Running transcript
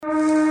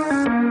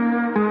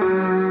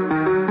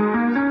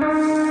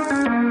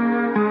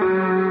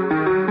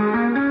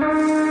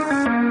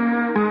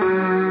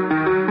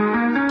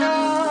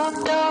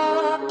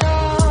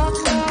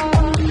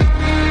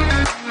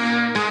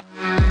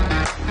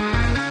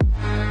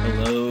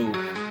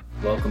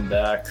welcome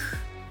back.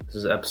 This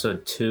is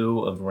episode 2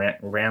 of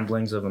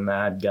Ramblings of a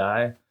Mad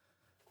Guy.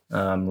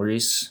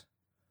 Reese,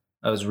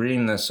 I was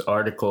reading this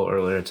article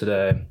earlier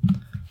today,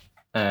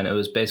 and it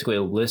was basically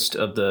a list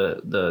of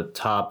the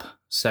top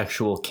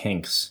sexual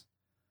kinks.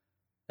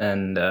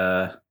 And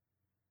I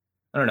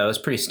don't know, it's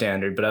pretty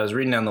standard, but I was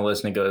reading down the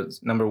list and it goes,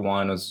 number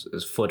 1 is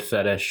foot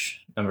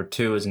fetish. Number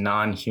 2 is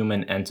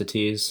non-human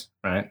entities,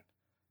 right?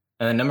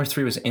 And then number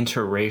 3 was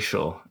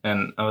interracial.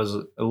 And I was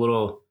a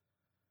little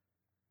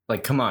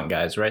like, come on,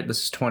 guys, right?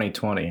 This is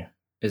 2020.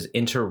 Is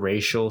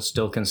interracial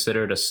still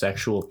considered a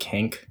sexual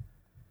kink?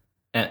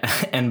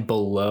 And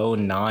below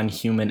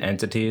non-human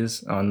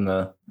entities on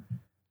the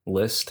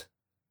list?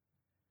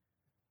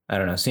 I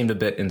don't know. Seemed a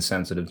bit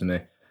insensitive to me.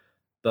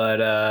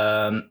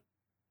 But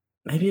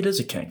maybe it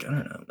is a kink. I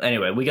don't know.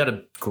 Anyway, we got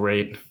a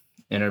great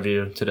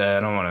interview today.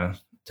 I don't want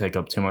to take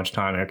up too much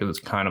time here because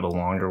it's kind of a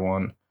longer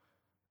one.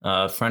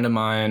 A friend of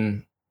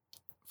mine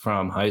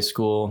from high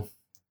school,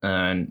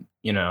 and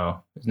you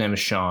know, his name is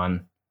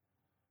Sean.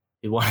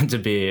 He wanted to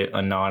be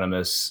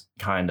anonymous,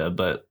 kind of,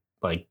 but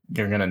like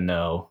you're gonna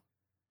know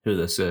who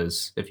this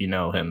is if you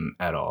know him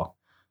at all.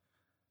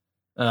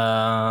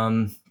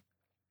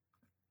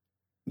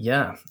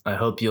 Yeah, I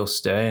hope you'll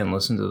stay and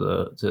listen to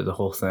the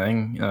whole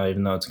thing,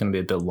 even though it's gonna be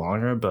a bit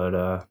longer.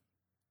 But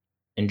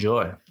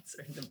enjoy. At a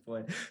certain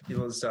point,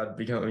 people start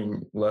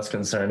becoming less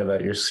concerned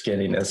about your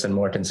skinniness and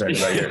more concerned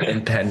about your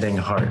impending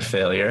heart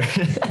failure.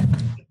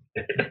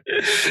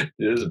 It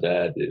is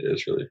bad, dude.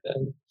 It's really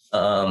bad.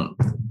 All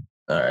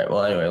right.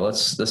 Well, anyway,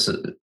 let's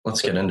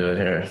get into it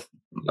here.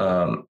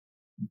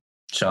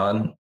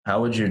 Sean,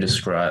 how would you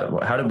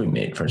describe? How did we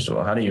meet? First of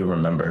all, how do you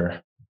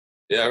remember?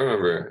 Yeah, I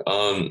remember.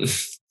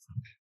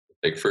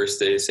 Like first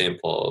day,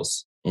 St.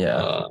 Paul's.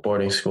 Yeah,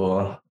 boarding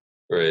school.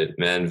 Right,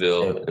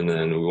 Manville, and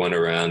then we went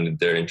around and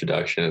their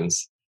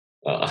introductions.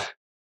 I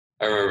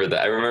remember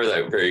that. I remember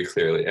that very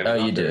clearly. Oh,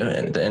 you do?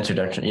 The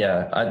introduction.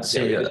 Yeah, I'd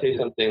say. Yeah, say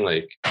something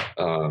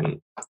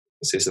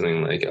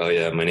like, "Oh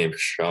yeah, my name's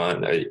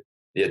Sean."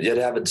 You had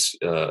to have it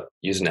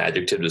use an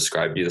adjective to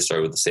describe you that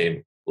started with the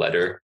same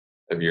letter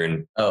of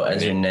your.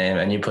 As your name,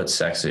 and you put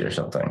sexy or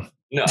something.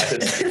 No, I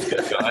said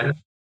Sean.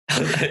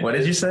 What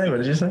did you say?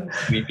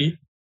 Sleepy.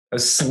 I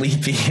was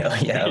sleepy. Oh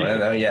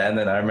yeah. And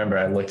then I remember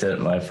I looked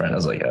at my friend. I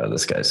was like, "Oh,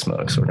 this guy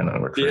smokes. We're gonna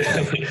work for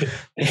him."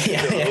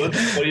 Yeah. What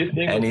do you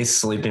think? Any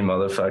sleepy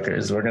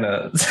motherfuckers? We're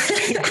gonna.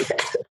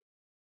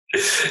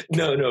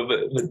 No.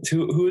 But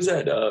who was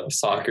that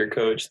soccer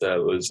coach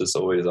that was just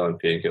always on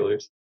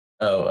painkillers?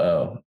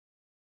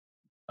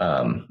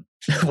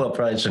 Well,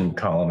 probably shouldn't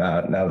call him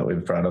out now that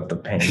we've brought up the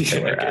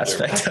painkiller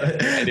aspect of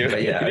it.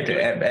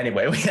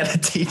 Anyway, we had a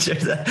teacher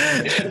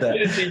and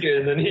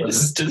then he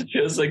just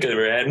chose like a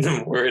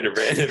random word, a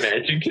random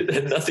adjective that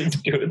had nothing to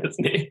do with his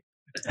name.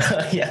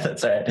 Yeah,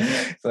 that's right.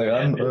 It's like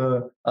I'm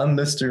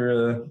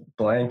Mr.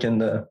 Blank,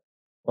 and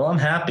well, I'm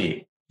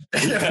happy.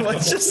 And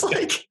everyone's just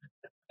like.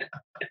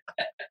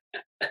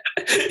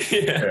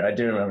 Yeah, sure, I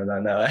do remember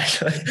that now.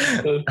 Actually,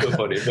 that was so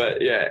funny.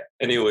 But yeah,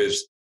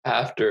 anyways,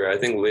 after I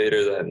think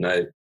later that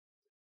night,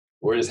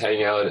 we're just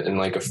hanging out in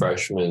like a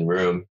freshman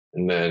room,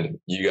 and then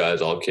you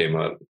guys all came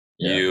up.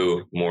 Yeah.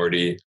 You,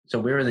 Morty. So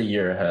we were the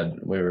year ahead.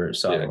 We were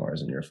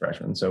sophomores and you were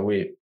freshmen. So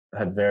we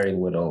had very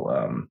little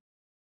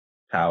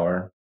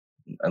power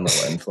and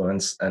little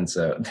influence. And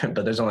so,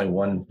 but there's only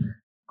one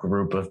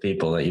group of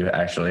people that you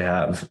actually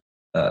have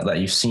that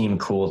you seem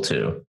cool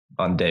to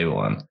on day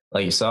one.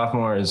 Like you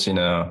sophomores, you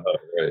know,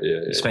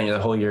 you spend the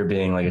whole year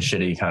being like a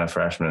shitty kind of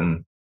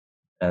freshman,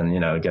 and you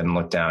know, getting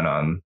looked down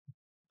on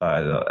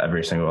by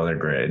every single other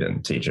grade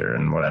and teacher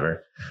and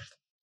whatever.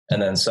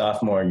 And then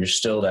sophomore, you're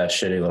still that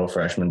shitty little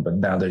freshman, but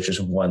now there's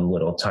just one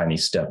little tiny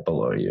step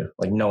below you.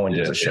 Like no one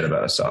gives a shit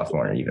about a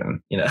sophomore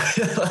even, you know,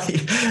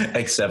 like,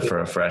 except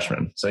for a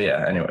freshman. So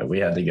yeah, anyway, we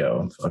had to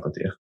go and fuck with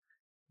you.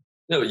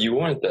 No, you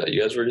weren't that.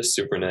 You guys were just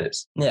super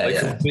nice. Yeah, like,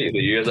 completely.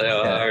 You guys like,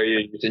 how are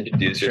you? Just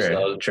introduce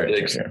yourselves.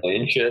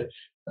 Explain shit.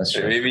 That's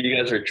true. And maybe you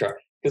guys were trying.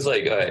 Because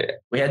like,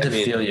 we had to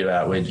feel you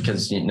out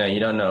because you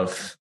don't know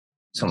if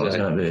someone's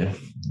going to be.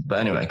 But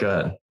anyway, go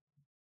ahead.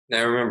 I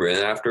remember. And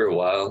after a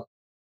while,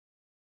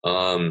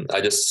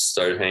 I just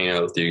started hanging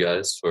out with you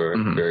guys for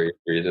various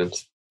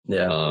reasons.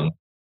 Yeah.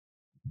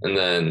 And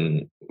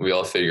then we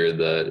all figured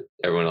that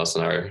everyone else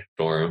in our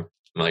dorm,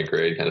 my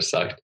grade, kind of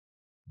sucked.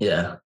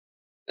 Yeah.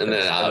 And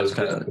then I was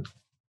kind of.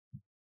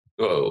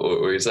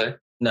 What were you saying?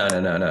 No.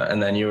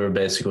 And then you were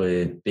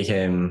basically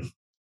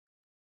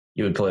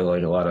you would play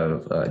like a lot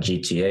of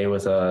GTA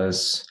with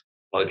us.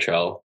 A lot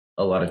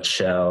of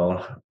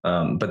Chell.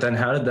 But then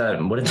what did that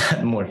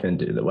morph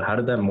into? How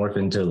did that morph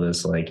into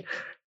this like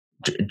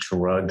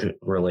drug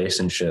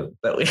relationship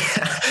that we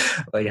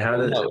have? Like how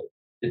did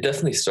it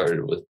definitely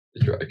started with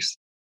the drugs.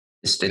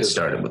 It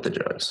started with the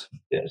drugs.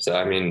 Yeah. So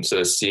I mean,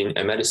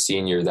 I met a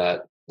senior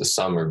that the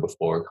summer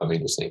before coming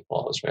to St.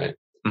 Paul's, right?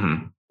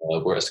 Mm-hmm.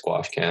 We're at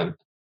squash camp.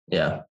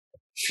 Yeah.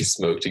 We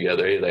smoked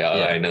together. He's like,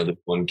 I know this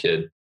one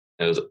kid.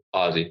 It was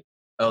Ozzy.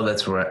 Oh,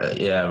 that's right.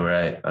 Yeah,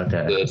 right.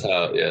 Okay.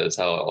 So that's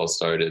how it all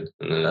started.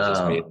 And then it was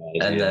just me.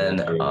 And then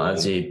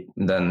Ozzy,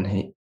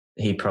 then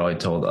he probably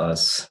told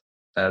us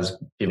as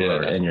people that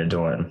were in your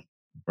dorm,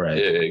 right?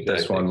 Yeah, exactly.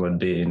 This one would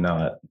be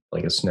not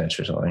like a snitch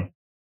or something.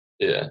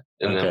 Yeah.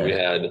 And then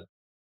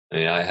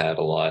I had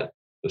a lot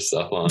of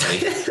stuff on me.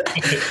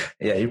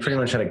 Yeah, you pretty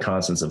much had a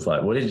constant supply.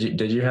 What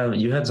did you have?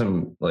 You had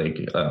some like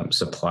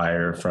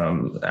supplier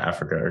from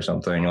Africa or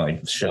something,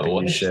 like shipping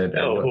you shit.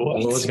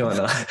 What was going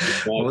on?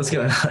 What was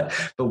going on?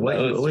 But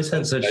you always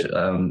had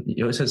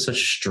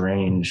such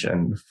strange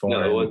and foreign.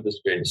 No, it wasn't a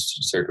strange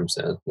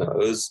circumstance. No, it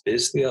was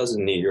basically I was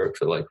in New York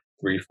for like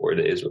 3-4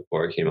 days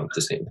before I came up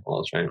to St.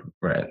 Paul's, right?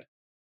 Right.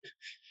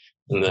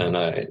 And then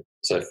I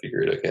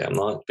figured, okay, I'm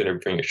not going to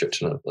bring a shit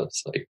ton of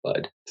psych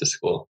bud to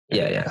school.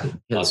 Yeah.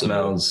 It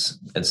smells,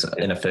 it's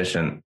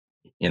inefficient,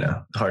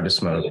 hard to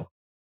smoke.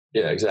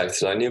 Yeah, exactly.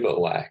 So I knew about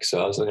wax.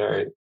 So I was like, all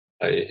right,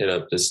 I hit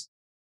up just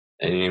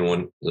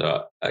anyone.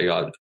 I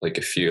got like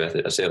a few,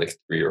 I'd say like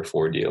 3 or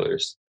 4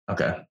 dealers.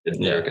 Okay. In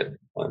New York at the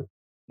time.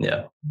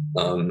 Yeah.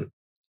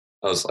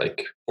 I was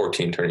like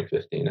 14, turning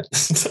 15 at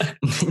this time.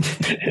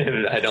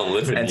 And I don't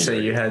live in New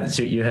York.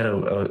 You had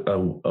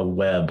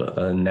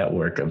a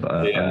network of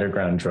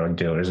underground drug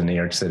dealers in New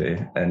York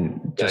City,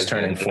 and just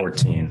turning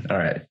 14. All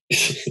right.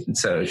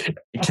 So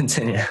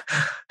continue.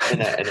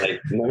 and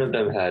none of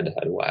them had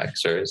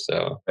wax, right?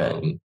 So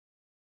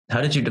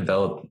how did you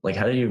develop? Like,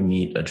 how did you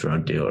meet a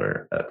drug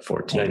dealer at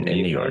 14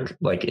 in New York?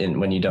 Like,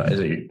 when you don't, is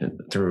it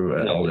through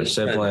an older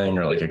sibling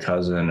or like a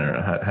cousin,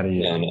 or how do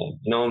you?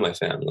 No, in my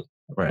family.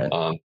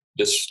 Right.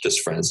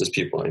 Just friends, just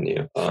people I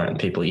knew.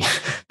 People.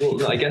 Well,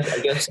 no, I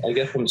guess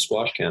from the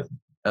squash camp.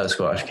 Oh,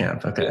 squash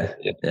camp. Okay.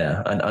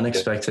 Yeah. An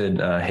unexpected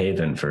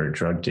haven for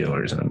drug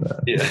dealers.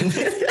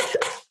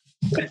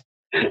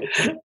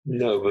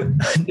 No, but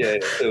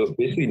so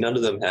basically none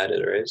of them had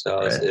it, right? So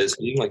it was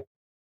even like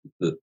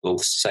the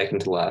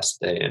second to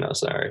last day, and I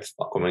was like, all right,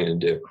 fuck, what am I going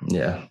to do?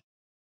 Yeah.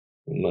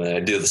 I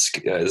do this.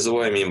 This is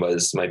what I mean by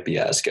this might be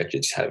as sketchy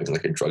as having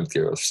like a drug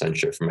dealer send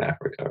shit from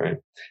Africa, right?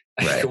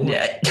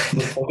 Right.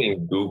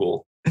 Fucking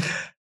Google.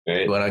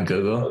 Right. You went on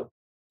Google?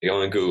 I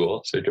go on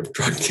Google, search up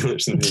drug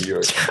dealers in New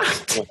York. I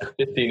was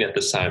 15 at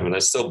this time, and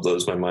that still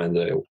blows my mind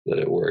that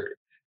it worked.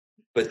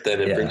 But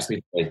then it brings me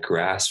to like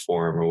Grass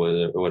Farm or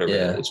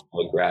whatever it's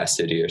called, Grass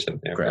City or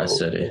something. Grass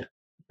City.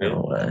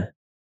 No way.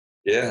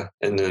 Yeah,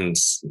 and then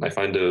I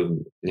find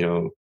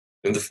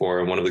in the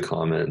forum, one of the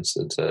comments,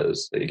 it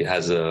says it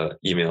has a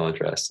email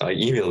address. So I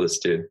email this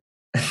dude,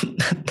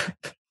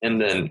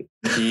 and then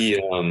he,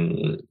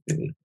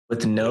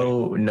 with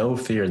no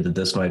fear that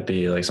this might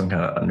be like some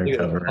kind of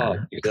undercover cop.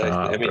 Exactly.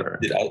 I mean,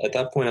 dude, at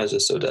that point, I was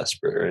just so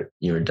desperate. Right?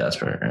 You were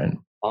desperate, right?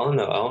 I don't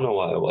know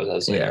why I was. I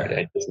was like,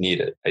 I just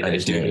need it. I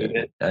do need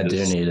it. I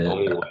do need it. The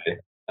only way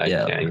I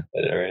can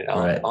get it. Right.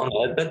 I don't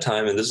know. At that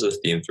time, and this is a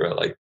theme throughout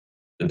like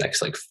the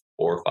next like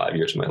 4 or 5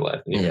 years of my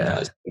life. And even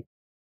I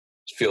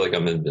feel like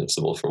I'm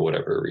invincible for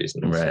whatever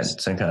reason. Right.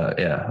 Some kind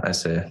of, I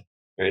see.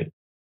 Right.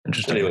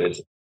 Interesting.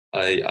 Anyways,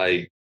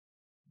 I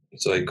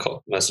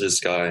message this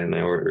guy and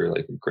I order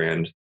like a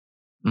grand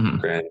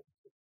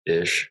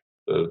dish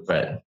of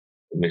a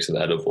mix of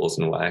edibles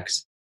and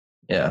wax.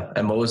 Yeah.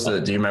 And what was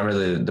do you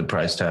remember the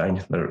price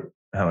tag?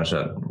 How much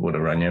that would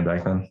have run you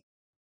back then?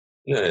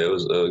 No, it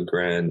was a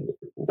grand.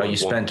 Oh, you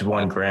spent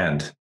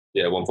 $1,000.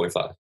 Yeah,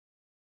 1.5.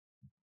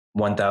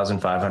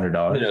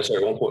 $1,500. No,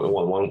 sorry, 1.1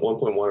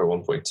 or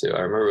 1.2. I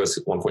remember it was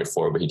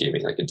 1.4, but he gave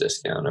me like a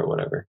discount or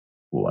whatever.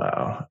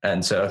 Wow.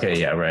 And so, okay,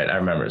 yeah, right. I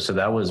remember. So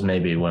that was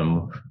maybe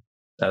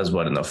that was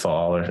what, in the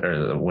fall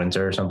or the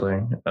winter or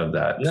something of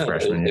that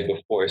freshman year?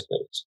 Before I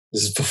started.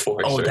 This is before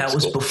I started. Oh, that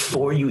was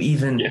before you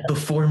even,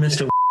 before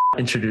Mr.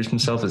 introduced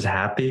himself as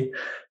Happy?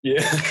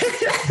 Yeah.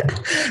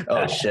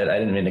 Oh, shit. I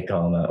didn't mean to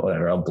call him out.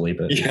 Whatever. I'll bleep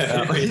it.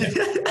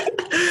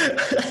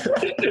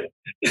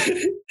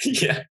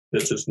 Yeah,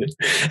 that's his name.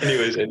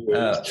 Anyways.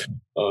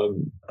 All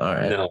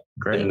right. No,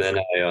 great. And then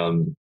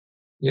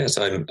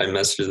so I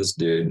messaged this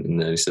dude, and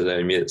then he said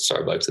I meet at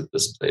Starbucks at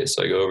this place.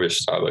 So I go over to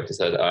Starbucks and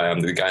said,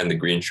 I'm the guy in the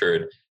green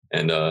shirt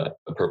and a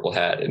purple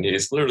hat, and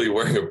he's literally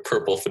wearing a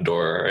purple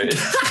fedora, right?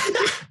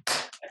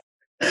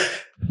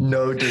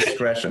 No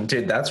discretion.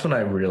 Dude, that's when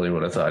I really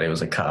would have thought he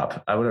was a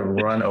cop. I would have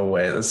run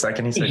away the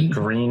second he said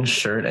green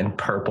shirt and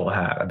purple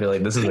hat. I'd be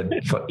like, this is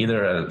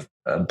either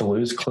a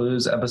Blue's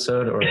Clues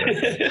episode or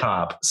a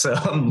cop. So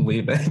I'm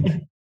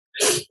leaving.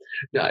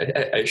 No,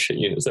 I shit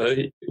you. So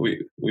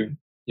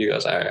you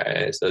guys, all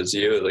right. So it's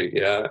you. Like,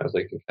 yeah. I was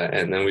like, okay.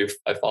 And then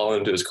I follow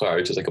him to his car,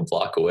 which is like a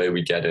block away.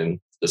 We get in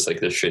just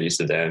like this shitty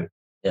sedan.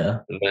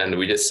 Yeah. And then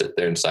we just sit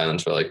there in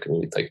silence for like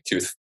 2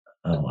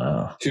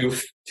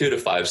 to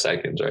 5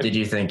 seconds, right? Did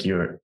you think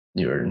it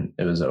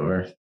was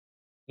over?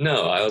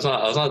 No, I was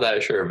not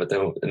that sure. But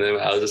then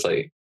I was just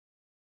like,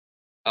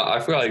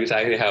 I forgot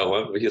exactly how it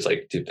went. But he was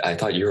like, dude, I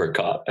thought you were a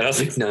cop. And I was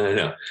like,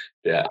 no.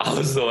 Yeah, I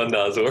was the one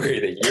that was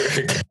worried that you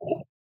were a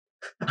cop.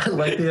 I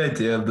like the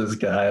idea of this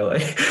guy,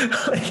 like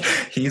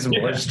he's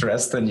more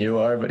stressed than you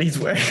are, but he's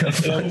wearing a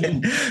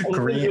fucking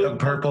a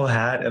purple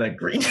hat and a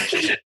green.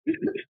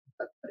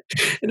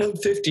 And I'm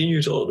 15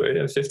 years old, right?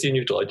 I'm 15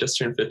 years old. I just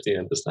turned 15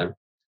 at this time.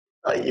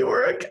 You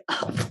were a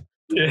cop.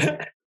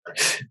 Yeah.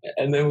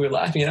 And then we were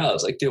laughing it out. I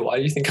was like, dude, why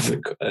do you think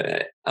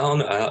I don't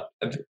know.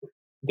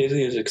 Basically,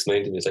 he was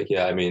explaining to me, it's like,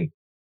 yeah, I mean,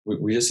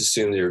 we just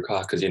assumed you were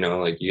caught because, you know,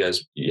 like you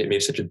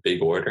made such a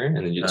big order and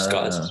then you just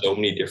got so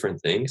many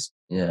different things.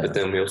 Yeah. But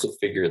then we also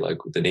figured like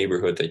the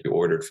neighborhood that you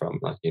ordered from,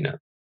 like, you know.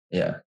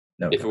 Yeah.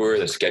 No, if it were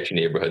in a sketchy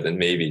neighborhood, then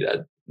maybe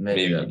that'd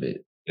be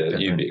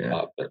you'd be a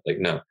cop. But like,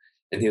 no.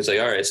 And he was like,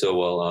 all right, so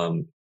well,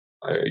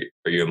 are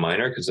you a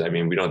minor? Because I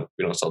mean, we don't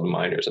sell the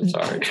minors. I'm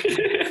sorry.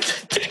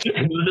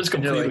 It was just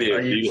completely.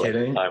 Like, are you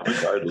kidding?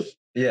 Regardless.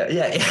 Yeah.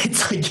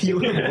 It's like you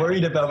were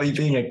worried about me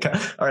being a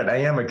cop. All right, I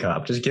am a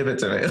cop. Just give it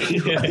to me.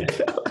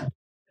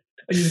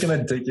 He's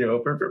gonna take you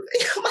over for me.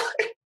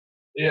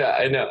 Yeah,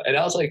 I know. And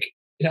I was like,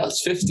 I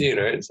was 15,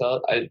 right?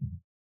 So I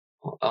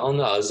don't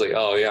know. I was like,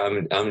 oh yeah,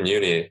 I'm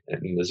uni,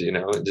 and this, you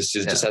know, it just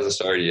hasn't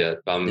started yet.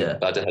 But I'm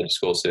about to head to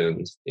school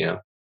soon. You know.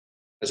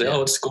 I was like,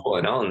 oh, it's school,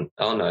 and I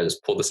don't know. I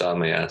just pulled this out of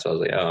my ass. I was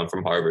like, oh, I'm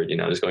from Harvard. You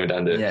know, just going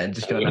down to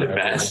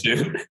math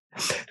soon.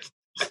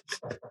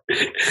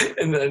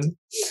 And then,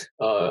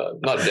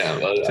 not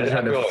down. So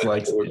trying to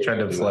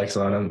flex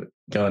on him,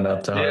 going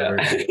up to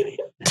Harvard.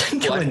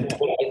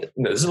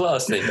 No, this is what I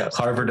was thinking.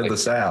 Harvard of the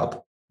South.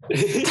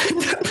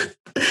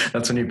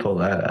 That's when you pull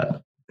that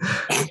out.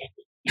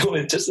 No,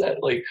 it's just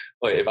that, like,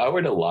 wait, if I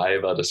were to lie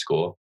about a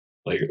school,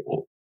 like,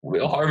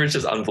 Harvard's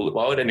just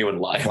unbelievable. Why would anyone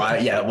lie? Why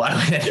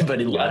would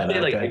anybody lie?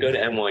 Like, I go to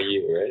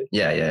NYU, right?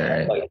 Yeah,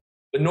 right. Like,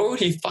 but nor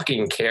would he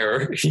fucking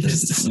care. He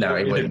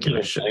wouldn't give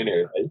a shit.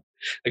 I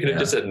could have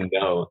just said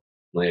no.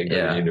 Like,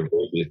 go to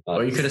university.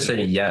 Or you could have said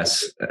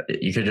yes.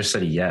 You could have just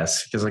said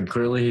yes, because like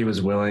clearly he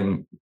was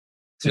willing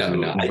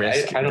to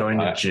risk going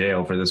to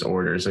jail for this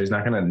order, so he's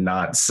not gonna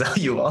not sell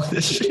you all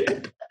this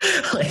shit.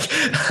 Like,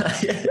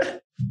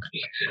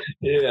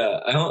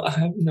 yeah, I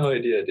have no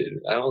idea, dude.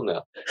 I don't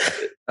know.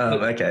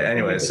 Okay.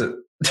 Anyway,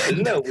 so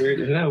isn't that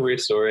weird? Isn't that a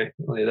weird story?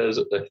 Like, I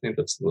think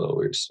that's a little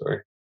weird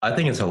story. I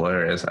think it's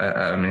hilarious.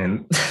 I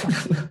mean,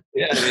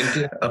 yeah, I mean,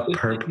 dude, a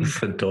purple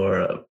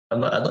fedora.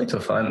 I'd like to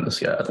find this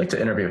guy. I'd like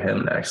to interview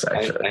him next.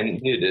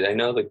 Actually, I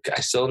know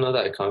I still know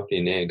that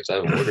company name because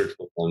I've ordered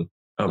from them.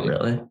 Oh, like,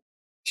 really?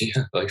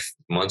 Yeah, like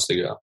months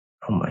ago.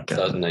 Oh my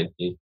god,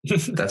 2019.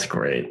 That's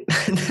great.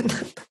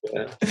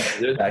 Yeah.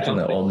 Back in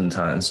the olden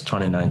times,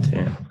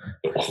 2019.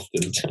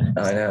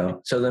 I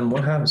know. So then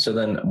what happened? So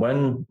then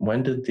when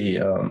did the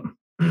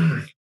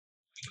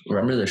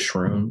remember the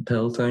shroom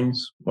pill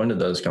things? When did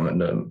those come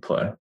into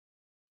play?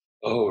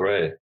 Oh,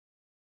 right.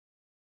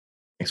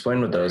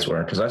 Explain what those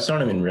were, because I still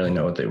don't even really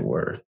know what they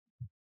were.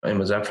 I mean,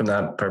 was that from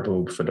that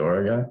purple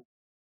fedora guy?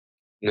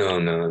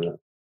 No.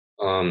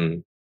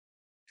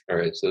 All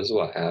right, so this is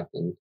what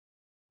happened.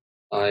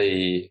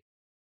 I'm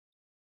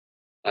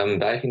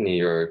back in New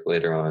York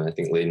later on, I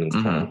think late in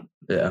the time.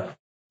 Yeah.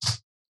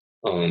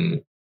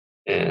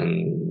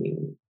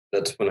 And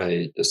that's when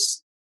I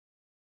just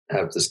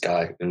have this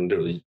guy who can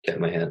literally get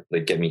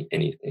me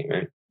anything,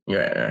 right?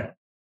 Yeah.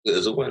 This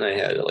is when I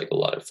had like a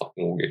lot of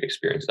fucking weird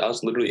experiences. I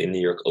was literally in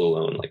New York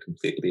alone, like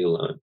completely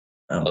alone.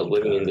 I was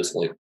living in this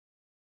like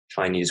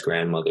Chinese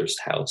grandmother's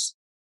house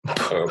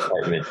or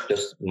apartment,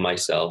 just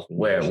myself.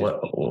 Where?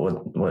 What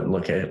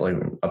location? Like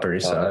Upper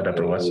East Side,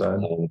 Upper West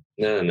Side?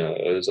 No.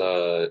 It was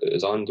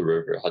on the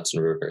river,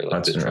 Hudson River,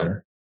 like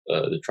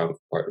the Trump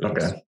apartment.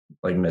 Okay,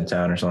 like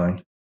Midtown or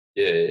something.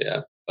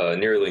 Yeah.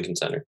 Near Lincoln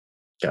Center.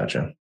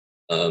 Gotcha.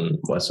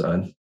 West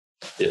Side.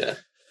 Yeah,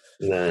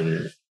 and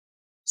then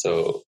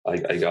so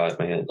I got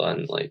my hands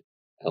on like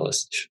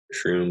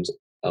shrooms,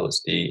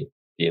 LSD,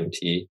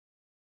 DMT,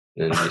 and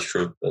then these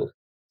shroom pills.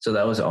 So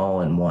that was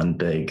all in one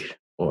big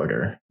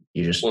order.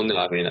 You just no,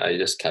 I mean I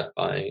just kept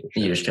buying.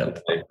 You just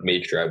kept. I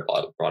made sure I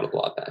brought a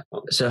lot back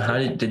home. So how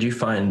did you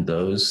find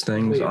those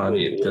things on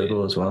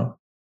Google as well?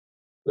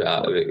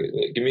 Yeah,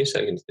 wait, give me a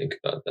second to think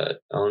about that.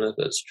 I don't know if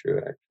that's true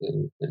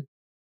actually.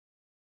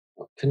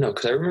 No,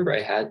 because I remember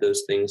I had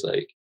those things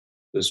like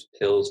those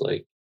pills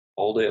like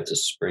all the way up to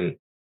spring.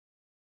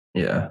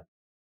 Yeah.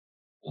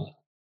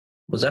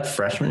 Was that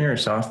freshman year or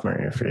sophomore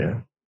year for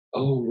you?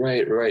 Oh,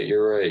 right.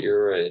 You're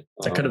right.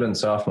 That could have been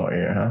sophomore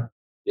year, huh?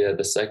 Yeah,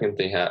 the second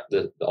thing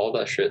happened. All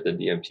that shit, the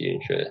DMT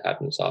and shit,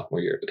 happened sophomore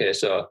year. Okay,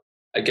 so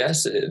I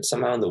guess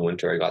somehow in the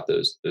winter I got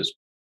those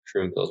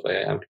shroom pills, but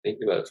I'm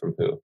thinking about it from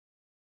who?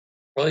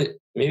 Probably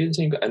maybe the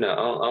same guy. No, I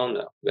don't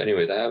know. But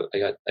anyways, I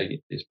got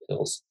these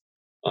pills.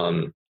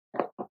 I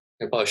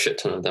bought a shit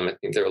ton of them. I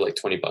think they were like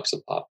 $20 a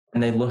pop.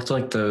 And they looked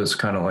like those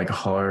kind of like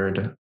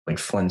hard, like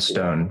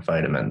Flintstone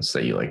vitamins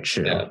that you like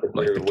chew. Yeah,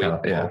 like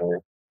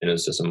and it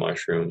was just a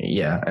mushroom.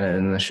 Yeah, and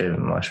in the shape of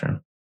a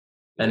mushroom.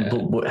 And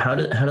but how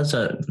does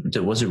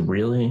that? Was it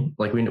really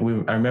like we?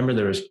 I remember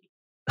there was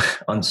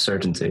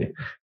uncertainty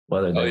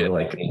whether they were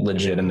like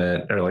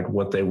legitimate or like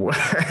what they were.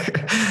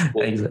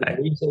 Well,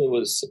 exactly. We said it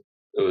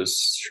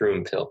was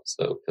shroom pills.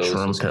 So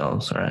shroom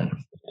pills, right?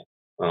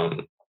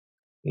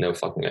 No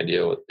fucking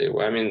idea what they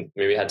were. I mean,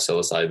 maybe it had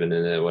psilocybin in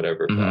it,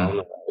 whatever. But I don't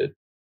know.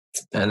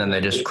 And then they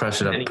just crush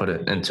it up, put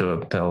it into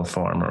a pill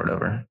form or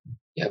whatever.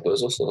 Yeah, but it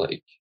was also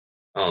like,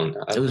 I don't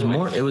know.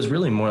 It was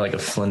really more like a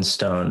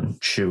Flintstone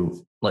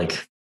chew,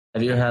 like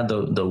Have you had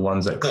the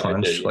ones that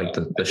crunch, did, like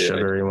the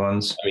sugary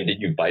ones? I mean,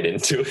 did you bite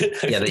into it?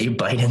 Yeah, that you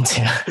bite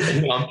into.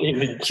 No, I'm thinking,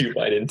 did you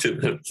bite into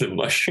the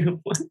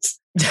mushroom ones?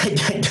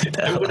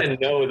 I wouldn't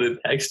know the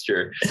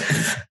texture.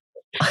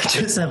 I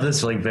just have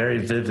this like very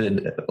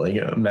vivid like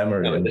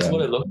memory. No, this is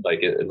what it looked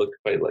like. It looked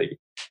quite like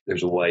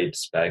there's white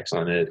specks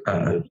on it.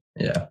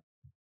 Yeah.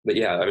 But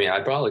yeah, I mean,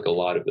 I brought like a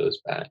lot of those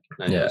back.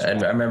 Yeah,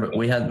 and I remember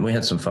we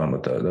had some fun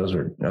with those.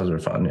 Those were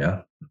fun.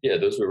 Yeah. Yeah,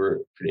 those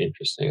were pretty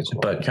interesting as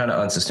well. But kind of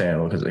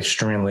unsustainable because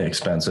extremely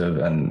expensive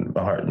and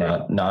hard,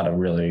 not a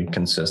really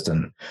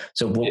consistent.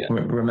 So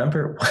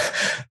remember,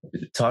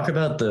 talk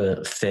about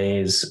the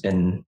phase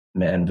in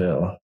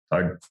Manville,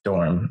 our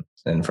dorm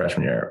in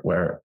freshman year,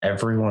 where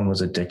everyone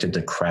was addicted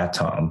to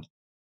Kratom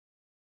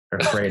or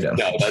Kratom.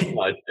 No, that's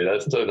not true.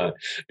 That's so not.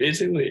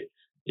 Basically,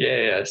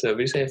 yeah. So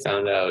basically, I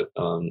found out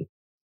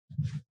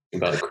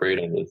about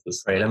Kratom.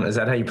 Kratom, is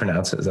that how you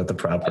pronounce it? Is that the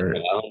proper? I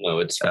don't know.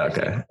 It's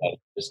okay.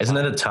 Isn't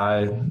it a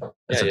Thai?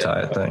 It's a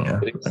Thai thing. Yeah.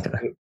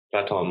 Okay.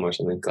 Kratom or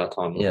something.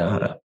 Kratom.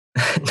 Yeah.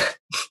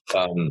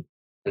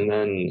 And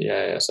then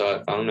so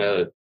I found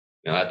out.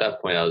 At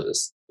that point, I was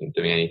just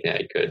doing anything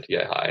I could to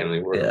get high. And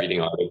we were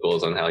reading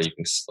articles on how you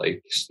can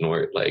like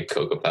snort like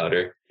cocoa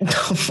powder.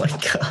 Oh my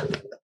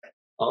god!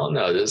 Oh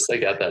no, just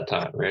like at that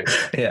time, right?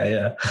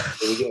 Yeah.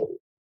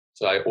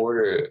 So I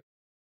order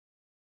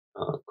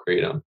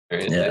Kratom,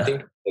 right? Yeah. I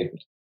think like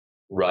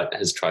Rut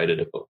has tried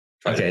it.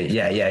 Okay.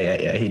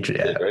 Yeah. He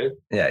did, right?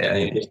 Yeah. And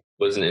he just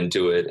wasn't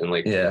into it, and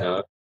like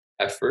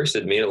at first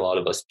it made a lot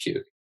of us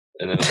puke,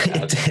 and then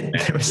it did.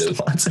 There was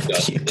lots of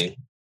puke.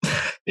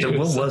 So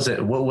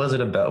what was it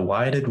about?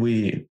 Why did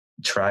we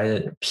try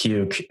it,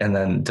 puke, and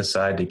then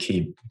decide to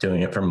keep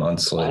doing it for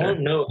months later? I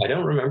don't know. I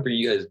don't remember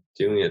you guys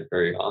doing it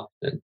very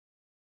often.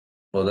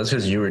 Well, that's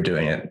because you were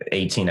doing it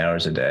 18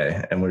 hours a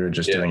day, and we were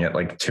just doing it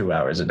like 2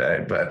 hours a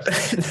day. But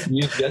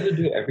you had to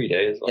do it every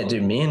day as well. Yeah,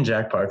 dude, me and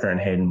Jack Parker and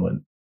Hayden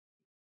would,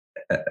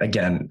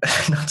 again,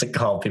 not to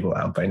call people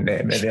out by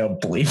name, maybe I'll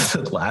bleep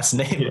the last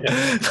name.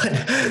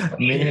 But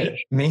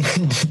me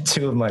and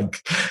two of my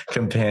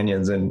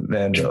companions in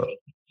Manville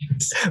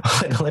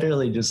would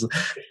literally just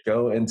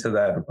go into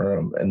that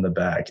room in the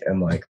back and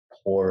like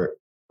pour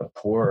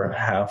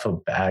half a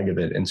bag of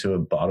it into a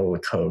bottle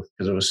of Coke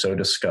because it was so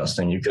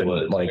disgusting. You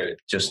couldn't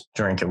just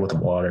drink it with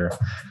water.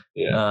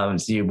 Yeah.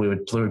 So we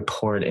would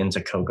pour it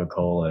into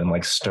Coca-Cola and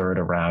like stir it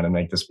around and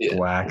make this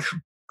black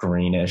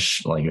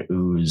greenish like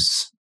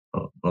ooze,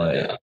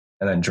 and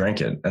then drink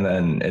it. And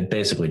then it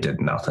basically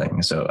did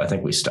nothing. So I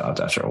think we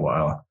stopped after a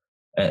while.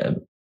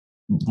 And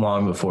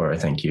long before I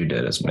think you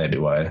did is maybe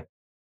why.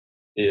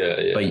 Yeah.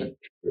 But,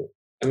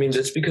 I mean,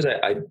 that's because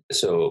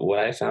so what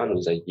I found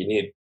was like you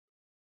need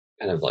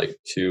kind of like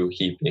 2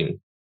 heaping,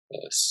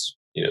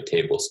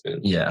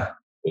 tablespoons. Yeah.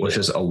 Which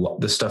is a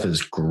lot. This stuff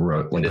is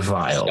gross, like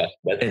vile.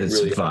 It's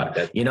really vile.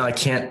 I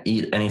can't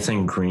eat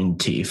anything green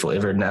tea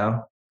flavored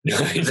now. No,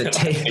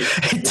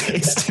 it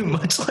tastes too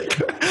much like.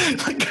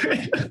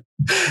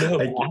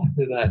 No,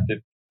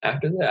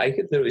 after that, I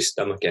could literally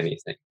stomach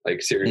anything.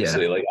 Like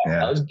seriously,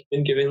 I was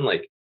given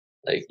like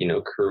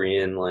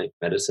Korean like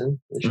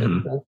medicine and shit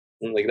like that.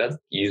 And like that's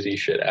easy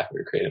shit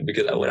after Kratom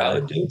because what I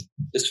would do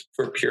just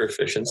for pure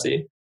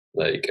efficiency,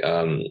 like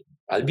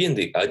I'd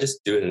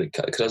just do it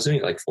because I was doing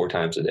it like 4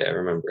 times a day. I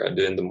remember I'd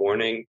do it in the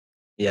morning,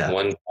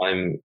 one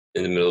time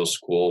in the middle of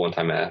school, one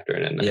time after,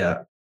 and then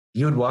yeah,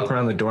 you would walk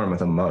around the dorm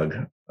with a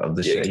mug of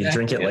the shit. Exactly. You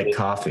drink it like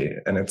coffee,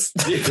 and it's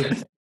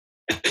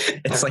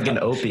it's like an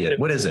opiate.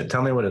 What is it?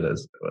 Tell me what it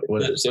is.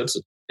 So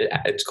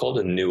it's called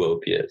a new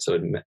opiate. So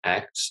it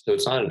acts. So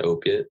it's not an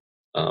opiate,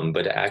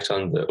 but it acts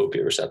on the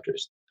opiate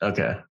receptors.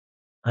 Okay.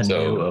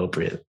 New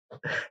opiate.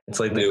 It's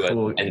like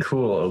the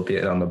cool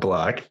opiate on the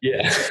block.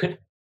 Yeah.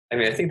 I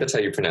mean, I think that's how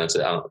you pronounce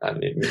it.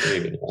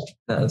 Maybe not.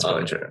 No, that's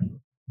probably true.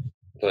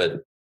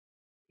 But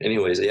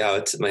anyways,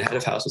 my head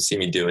of house would see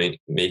me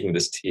making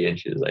this tea, and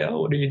she was like,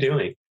 "Oh, what are you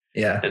doing?"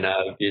 Yeah. And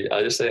I'll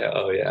just say,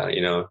 "Oh yeah,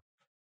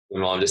 my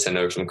mom just sent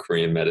over some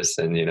Korean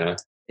medicine, Yeah,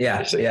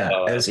 like,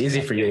 it was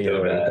easy for you to get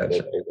away with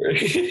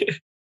that.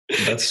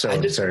 That's so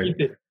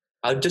absurd.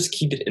 I'd just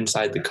keep it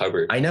inside the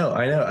cupboard. I know.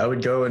 I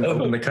would go and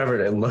open the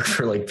cupboard and look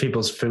for like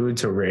people's food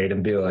to raid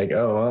and be like,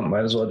 oh, well,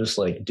 might as well just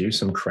like do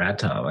some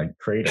Kratom, like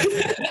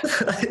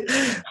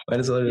Kratom. Might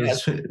as well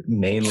just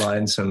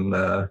mainline some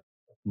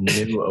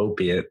new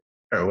opiate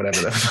or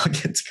whatever the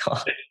fuck it's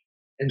called.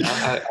 And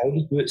I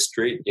would do it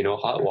straight,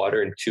 hot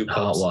water and 2 cups.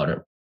 Hot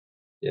water.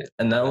 Yeah.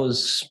 And that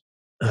was,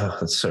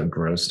 that's so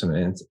gross to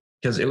me.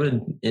 Because it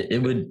would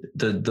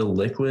the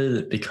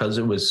liquid, because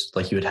it was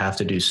like you would have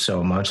to do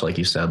so much, like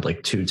you said,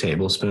 like 2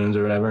 tablespoons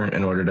or whatever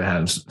in order to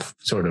have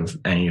sort of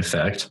any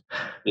effect.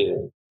 Yeah.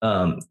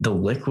 The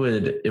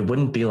liquid, it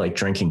wouldn't be like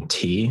drinking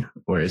tea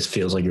where it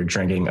feels like you're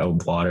drinking a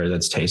water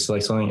that's tastes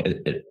like something.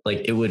 The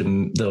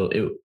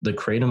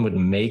Kratom would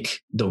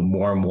make the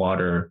warm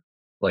water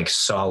like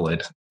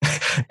solid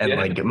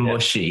and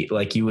mushy.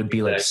 Like you would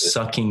be like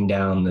sucking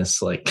down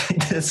this like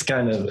this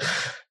kind of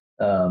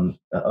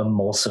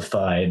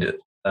emulsified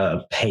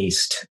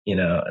paste,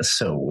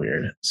 so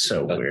weird.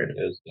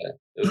 It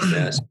was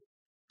nasty.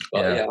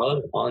 But yeah, I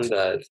was on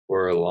that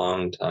for a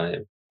long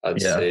time.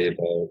 I'd say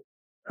about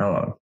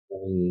how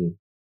long?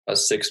 About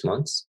 6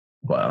 months.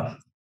 Wow,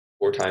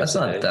 4 times. That's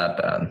not that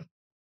bad.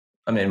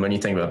 I mean, when you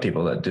think about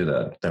people that do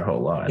that their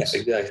whole lives. Yeah,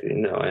 exactly.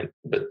 No,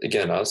 but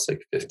again, I was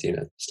like 15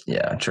 at this time.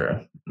 Yeah, true.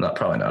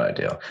 Probably not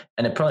ideal.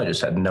 And it probably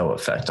just had no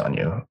effect on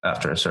you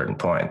after a certain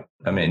point.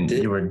 I mean,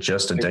 you were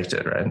just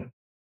addicted, right?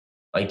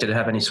 Like, did it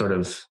have any sort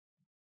of...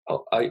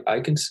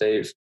 I can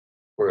say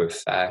for a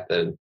fact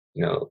that,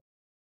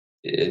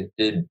 it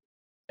did...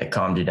 It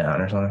calmed you down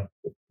or something?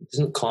 It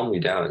doesn't calm me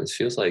down. It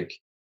feels like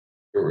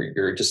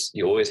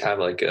you always have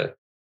like a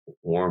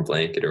warm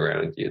blanket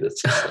around you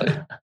that's just like...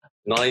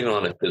 Not even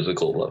on a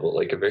physical level,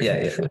 like a very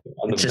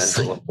on the just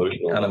mental, like,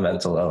 emotional on a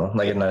mental level,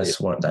 like a nice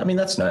warm. I mean,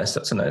 that's nice.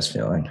 That's a nice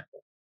feeling.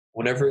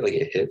 Whenever like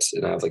it hits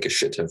and I have like a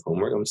shit ton of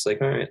homework, I'm just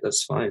like, all right,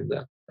 that's fine.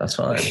 Though. That's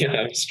fine.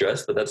 I'm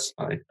stressed, but that's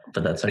fine.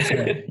 But that's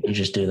okay. You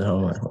just do the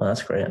homework. Well,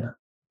 that's great.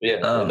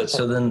 Yeah.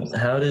 So then,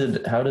 how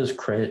does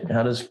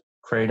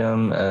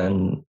kratom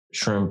and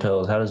shroom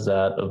pills? How does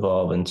that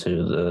evolve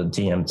into the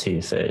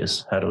DMT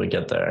phase? How do we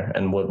get there?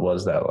 And what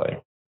was that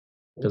like?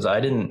 Because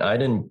I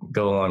didn't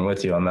go along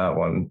with you on that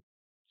one.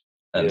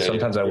 And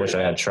sometimes I wish I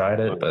had tried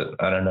it, but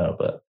I don't know.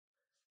 But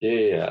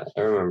yeah,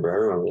 I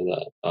remember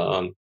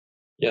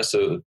that.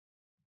 So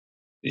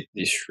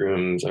these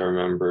shrooms, I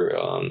remember,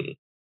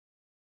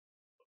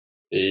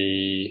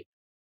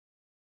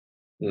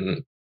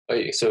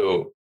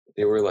 so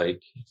they were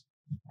like,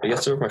 I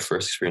guess they were my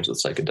first experience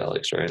with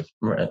psychedelics, right?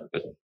 Right.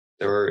 But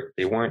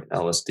they weren't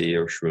LSD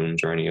or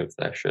shrooms or any of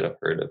that shit I've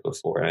heard of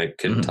before, and I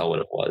couldn't tell what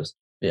it was.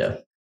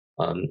 Yeah.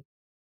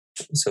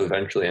 So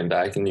eventually I'm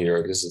back in New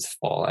York. This is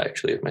fall,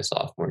 actually, of my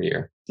sophomore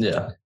year.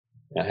 Yeah.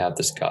 And I have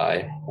this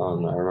guy. I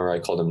remember I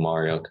called him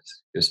Mario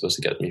because he was supposed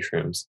to get me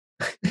shrooms.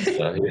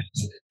 So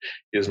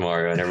he was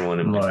Mario, and everyone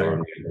in my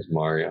dorm was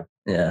Mario.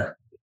 Yeah.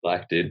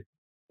 Black dude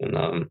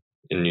in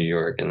New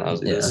York. And I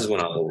was this is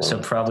when I was alone. So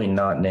probably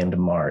not named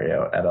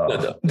Mario at all.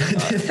 No,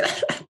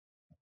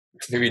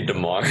 maybe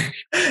Demar.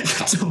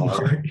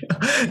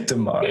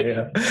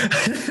 Demario.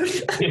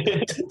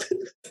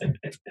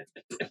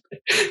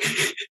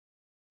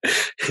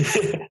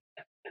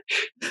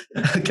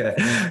 Okay.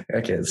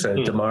 So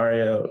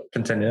Demario,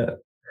 continue.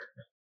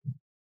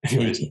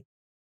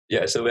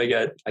 So I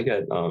got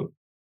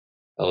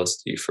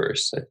LSD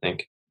first, I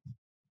think,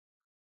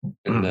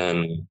 and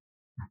then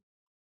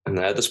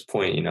at this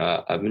point,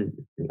 I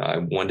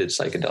wanted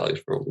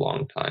psychedelics for a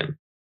long time,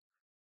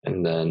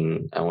 and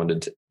then I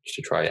wanted to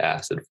try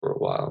acid for a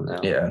while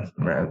now. Yeah,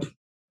 right.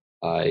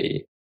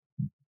 I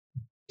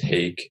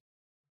take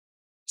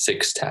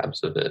 6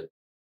 tabs of it.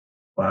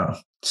 Wow,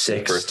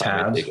 6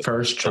 tabs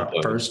first time.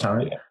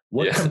 Yeah.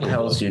 What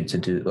compels you to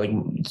do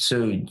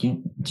so?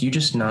 Do you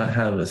just not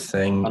have a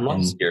thing? I'm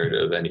not scared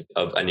of any.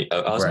 I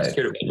wasn't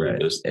scared of any of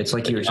those. It's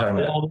like you were talking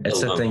about.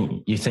 It's the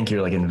thing you think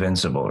you're like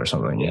invincible or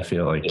something. You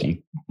feel like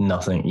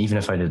nothing. Even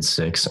if I did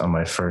 6 on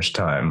my first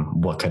time,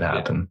 what could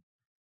happen?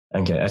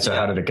 Okay, so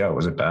how did it go?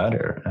 Was it bad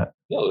or?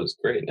 No, it was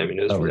great. I mean,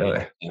 it was really?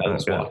 I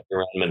was walking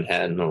around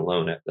Manhattan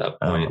alone at that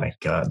point. Oh my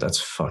God,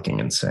 that's fucking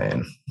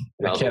insane.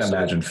 I can't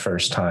imagine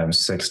first time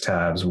 6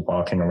 tabs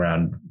walking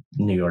around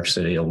New York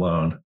City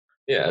alone.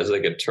 Yeah, as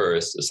like a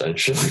tourist,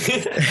 essentially.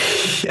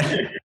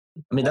 Yeah.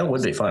 I mean, that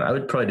would be fun. I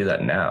would probably do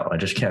that now. I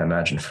just can't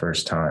imagine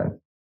first time.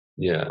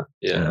 Yeah.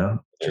 I remember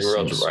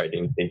I was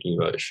writing, thinking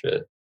about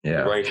shit.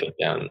 Yeah. Writing shit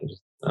down.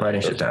 Writing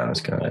shit down is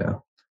good,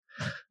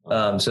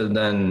 so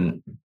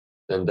then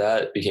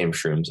that became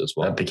shrooms as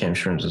well. That became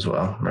shrooms as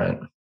well, right?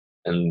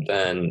 And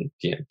then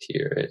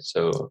DMT, right?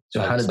 So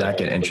how did that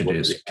get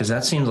introduced? Because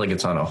that seems like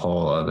it's on a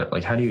whole other,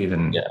 like, how do you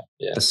even,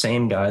 the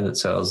same guy that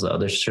sells the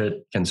other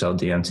shit can sell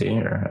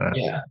DMT or?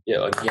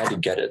 Like he had to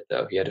get it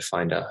though. He had to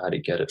find out how to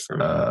get it from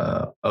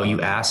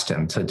you asked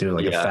him to do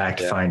like a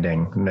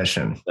fact-finding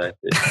mission.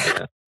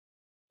 Exactly.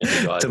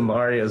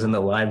 Demario's in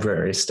the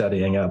library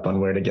studying up on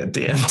where to get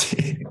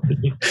DMT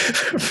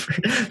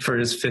for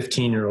his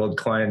 15-year-old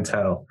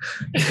clientele.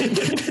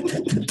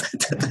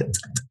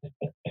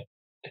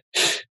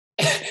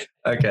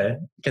 Okay,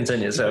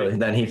 continue. So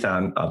then he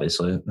found,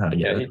 obviously, how to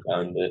get it. Yeah, he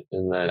found it,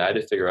 and then I had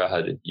to figure out how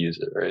to use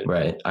it, right?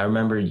 Right. I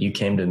remember you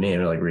came to me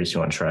and were like, Reese, you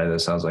want to try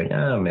this? I was like,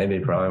 yeah, maybe,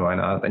 probably, why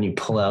not? Then you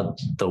pull out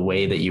the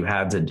way that you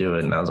had to do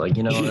it, and I was like,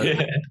 you know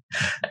what?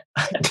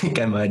 I think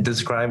I might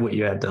describe what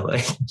you had to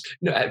like.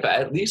 No, but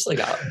at least, like,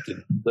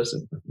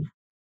 listen,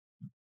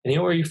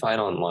 anywhere you find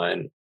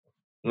online,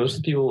 most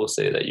of the people will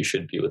say that you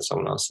should be with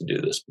someone else to do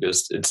this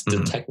because it's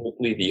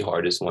technically the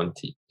hardest one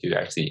to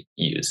actually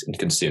use and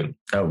consume.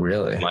 Oh,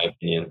 really? In my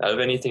opinion, out of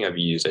anything I've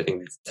used, I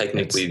think it's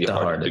technically the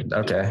hardest.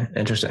 Okay,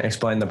 interesting.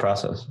 Explain the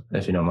process,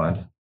 if you don't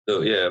mind.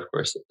 So, yeah, of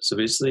course. So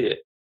basically,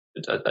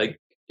 you have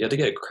to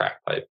get a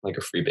crack pipe, like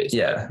a freebase.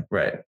 Yeah, pipe.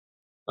 right.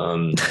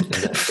 And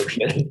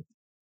then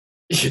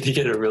you have to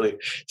get a really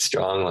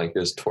strong, like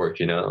this torch,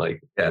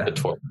 the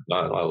torch,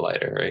 not a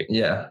lighter, right?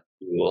 Yeah.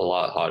 A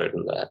lot hotter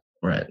than that.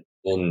 Right.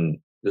 And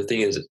the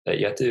thing is that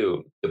you have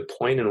to, the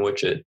point in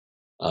which it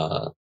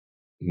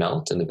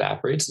melts and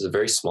evaporates is a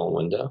very small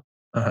window.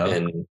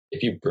 And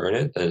if you burn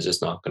it, then it's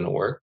just not going to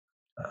work.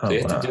 So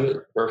you have to do it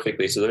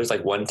perfectly. So there's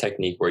like one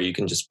technique where you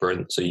can just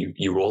burn. So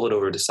you roll it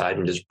over to the side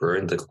and just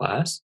burn the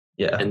glass.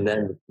 Yeah. And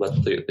then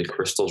let the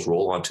crystals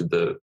roll onto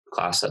the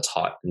glass that's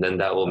hot. And then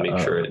that will make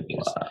sure it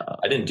is. Wow.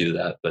 I didn't do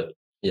that, but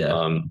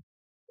yeah,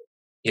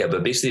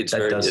 but basically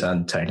that does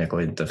sound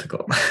technically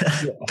difficult.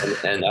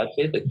 And I'd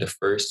say like the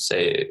first,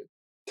 say,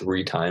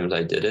 3 times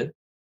I did it,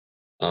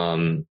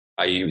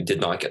 I did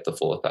not get the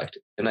full effect.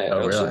 And I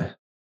also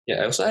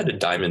had a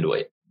diamond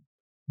weight.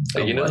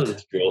 Like,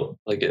 the drill,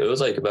 like it was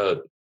like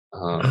about,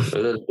 it was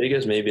as big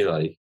as maybe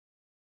like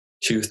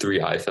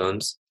 2-3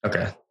 iPhones.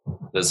 Okay.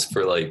 That's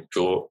for like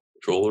jewelers.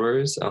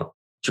 Jewelers. Yeah.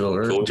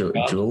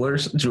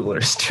 Jewelers.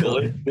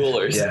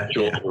 Yeah.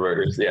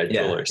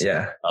 Jewelers.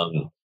 Yeah.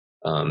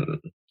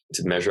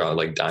 To measure out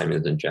like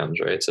diamonds and gems,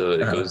 right? So it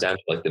goes down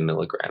to like the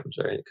milligrams,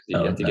 right? Because you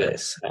have to get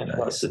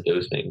the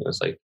dosing. It was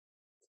like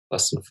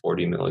less than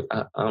 40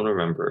 milligrams. I don't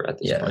remember at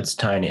this point. Yeah, it's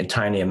tiny. A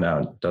tiny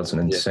amount has an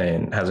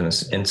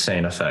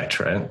insane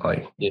effect, right?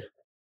 Like, yeah,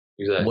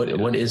 exactly.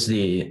 What is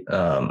the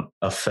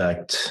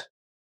effect?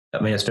 I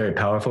mean, it's very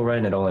powerful, right?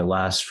 And it only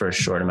lasts for a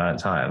short amount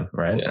of time,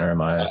 right? Yeah. Or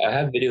am I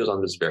have videos on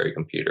this very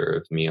computer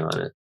of me on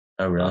it.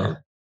 Oh, really?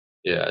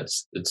 Yeah,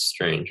 it's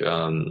strange.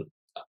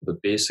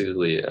 But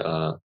basically,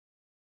 so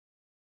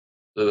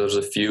there's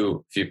a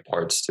few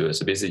parts to it.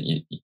 So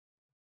basically,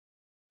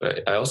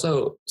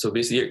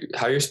 basically,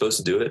 how you're supposed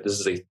to do it. This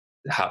is like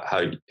how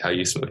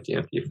you smoke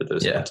DMT for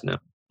those who want to know.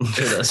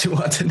 For those who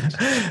want to know,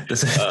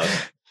 this is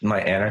my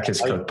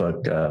anarchist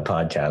cookbook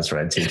podcast,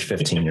 where I teach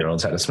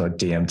 15-year-olds how to smoke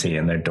DMT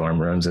in their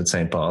dorm rooms at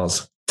St.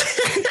 Paul's.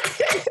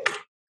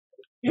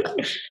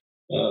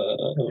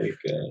 Oh my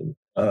god.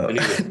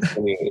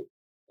 Anyway,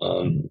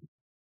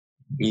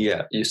 you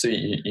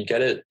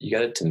get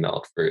it to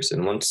melt first,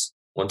 and once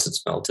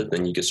it's melted,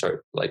 then you can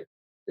start like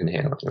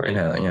inhaling, right?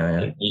 Inhaling,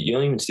 yeah. You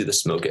don't even see the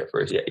smoke at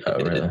first. Yeah,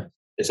 really?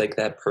 It's like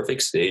that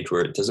perfect stage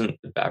where it doesn't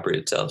evaporate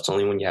itself. It's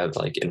only when you have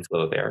like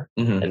inflow of air,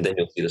 and then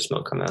you'll see the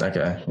smoke come out.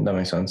 Okay, that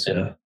makes sense.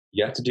 And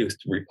you have to do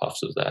 3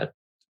 puffs of that.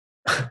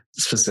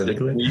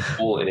 Specifically? 3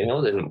 full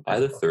inhales, and by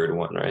the 3rd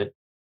one, right?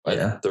 By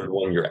the 3rd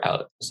one, you're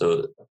out.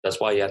 So that's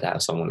why you have to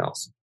have someone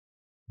else.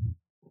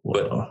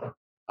 Whoa. But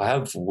I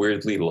have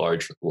weirdly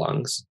large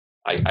lungs.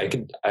 I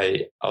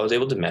was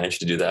able to manage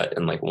to do that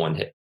in like 1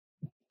 hit.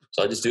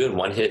 So I just do it in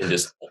 1 hit and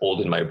just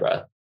hold in my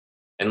breath.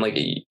 And like,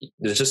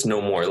 there's just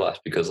no more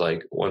left, because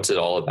like once it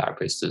all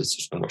evaporates, there's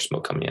just no more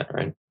smoke coming out,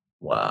 right?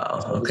 Wow.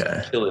 So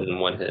okay. Kill it in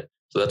 1 hit.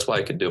 So that's why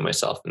I could do it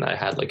myself. And I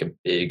had like a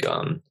big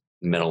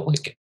metal,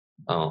 like,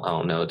 I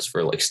don't know, it's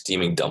for like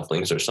steaming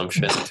dumplings or some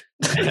shit.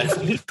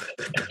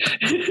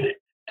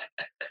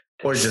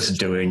 Or just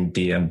doing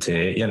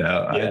DMT,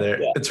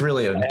 it's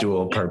really a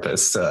dual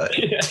purpose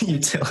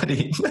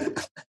utility. So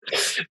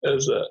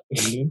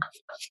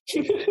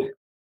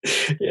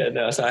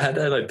I had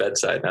that at my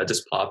bedside, and I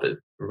just pop it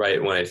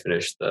right when I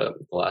finished the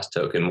last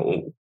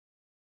token.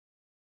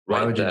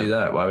 Why would you do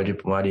that? Why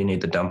do you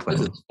need the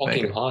dumpling? It's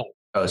fucking hot.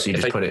 Oh, so you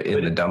just put it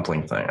in the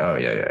dumpling thing. Oh,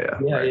 yeah.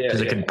 Because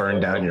it could burn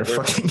down your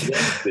fucking...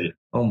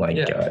 Oh my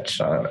God,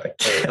 Sean.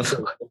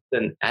 So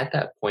then at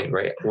that point,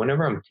 right,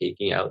 whenever I'm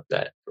taking out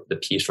the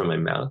piece from my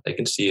mouth, I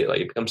can see it,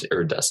 like, it becomes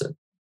iridescent,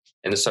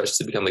 and it starts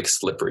to become like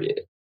slippery.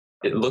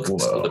 It looks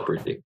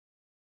slippery,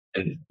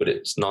 but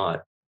it's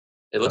not.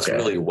 It looks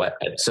really wet.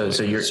 So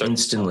you're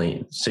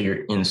instantly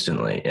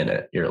in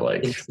it. You're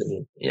like,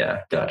 yeah,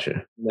 gotcha.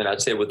 And then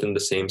I'd say within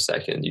the same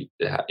second, you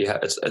have.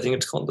 I think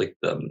it's called like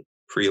the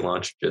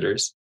pre-launch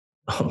jitters.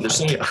 Oh, there's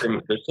so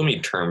many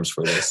terms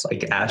for this.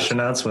 Like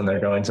astronauts when they're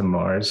going to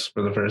Mars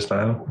for the first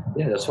time.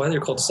 Yeah, that's why they're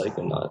called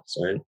psychonauts,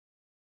 right?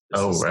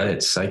 Right,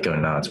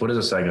 psychonauts. What is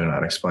a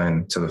psychonaut?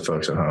 Explain to the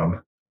folks at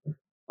home.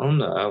 I don't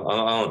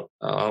know.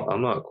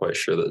 I'm not quite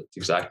sure the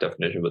exact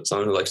definition, but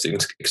someone who likes to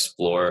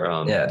explore.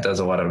 It does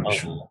a lot of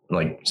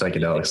like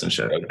psychedelics and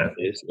shit.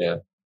 Yeah.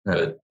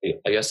 But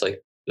I guess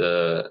like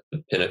the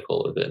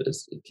pinnacle of it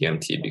is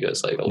DMT,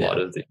 because like a lot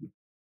of the,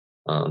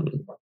 I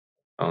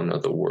don't know,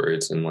 the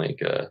words and like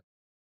the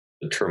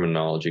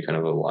terminology kind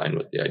of align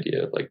with the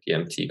idea of like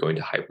DMT going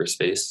to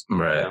hyperspace.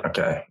 Right.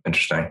 Okay.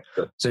 Interesting.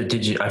 So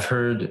I've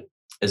heard,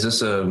 is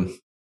this a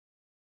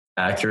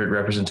accurate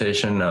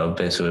representation of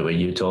basically what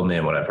you told me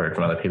and what I've heard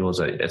from other people? Is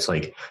that it's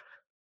like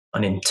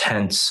an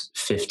intense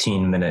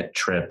 15-minute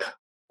trip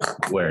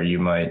where you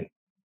might,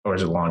 or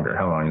is it longer?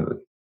 How long is it?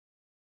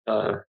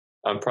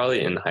 I'm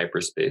probably in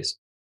hyperspace,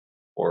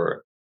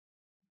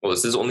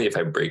 this is only if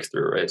I break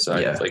through, right? So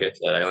like I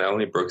said, I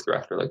only broke through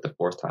after like the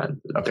 4th time.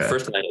 The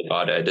first night I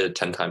got it, I did it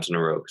 10 times in a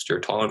row, because your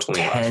tolerance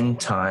only 10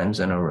 times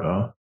in a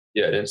row?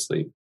 Yeah, I didn't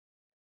sleep.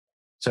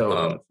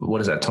 So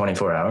what is that,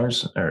 24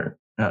 hours? Or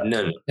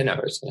No, 10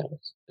 hours. 10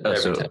 hours.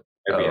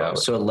 Every hour.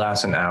 So it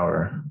lasts an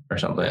hour or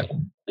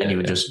something, and you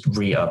would just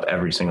re-up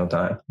every single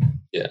time?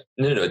 Yeah.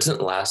 No, it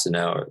doesn't last an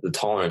hour. The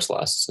tolerance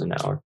lasts an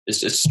hour.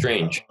 It's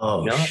strange.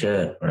 Oh,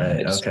 shit. Right.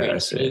 It's okay,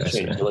 strange. I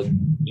see. So, like,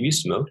 you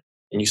smoked,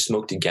 and you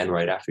smoked again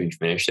right after you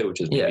finished it,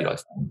 which is maybe like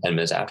 10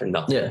 minutes after.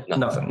 Nothing. Yeah,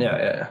 nothing.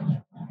 Yeah.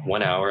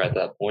 1 hour at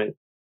that point.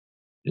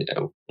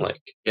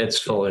 like it's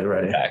fully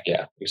ready. Back.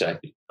 Yeah,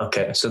 exactly.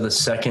 Okay, so the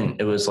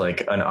second it was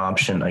like an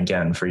option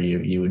again for you,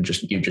 you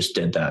just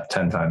did that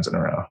 10 times in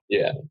a row.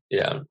 Yeah.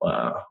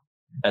 Wow.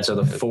 And so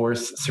the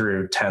 4th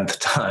through 10th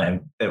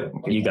time,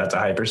 you got to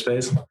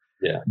hyperspace.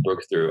 Yeah, broke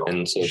through.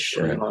 And so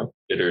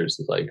bitters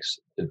is like,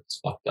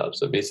 it's fucked up.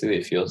 So basically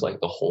it feels like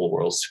the whole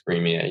world's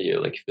screaming at you.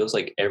 Like it feels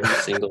like every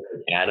single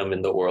atom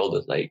in the world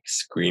is like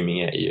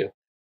screaming at you.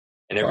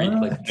 And every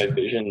like my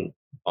vision,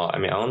 I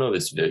mean, I don't know if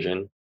it's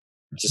vision,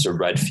 it's just a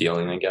red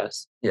feeling, I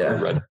guess. Yeah.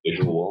 A red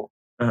visual.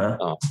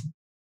 I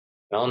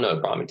don't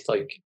know, bro. I mean, it's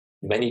like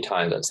many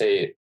times, I'd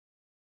say,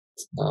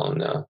 I don't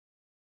know,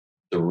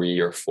 3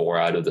 or 4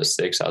 out of the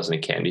 6, I was in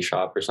a candy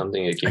shop or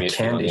something. It gave me a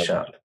candy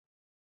shop.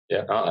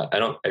 Yeah,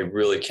 I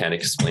really can't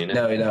explain it.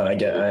 No, I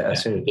get it. I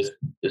see.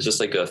 It's just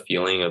like a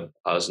feeling of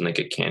I was in like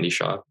a candy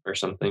shop or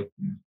something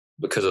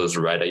because it was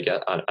red.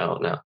 I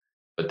don't know,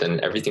 but then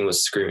everything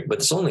was screaming. But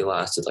this only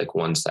lasted like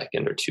 1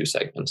 second or 2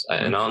 seconds,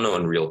 and I don't know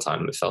in real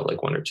time it felt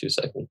like 1 or 2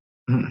 seconds,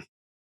 or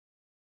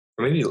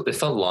maybe it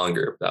felt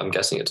longer. But I'm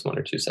guessing it's 1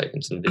 or 2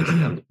 seconds, and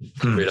basically I'm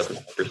straight up in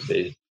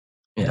hyperspace.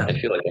 Yeah, I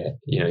feel like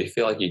you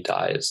feel like you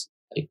die.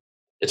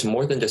 It's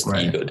more than just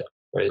ego death,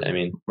 right? I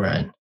mean,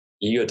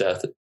 ego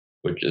death,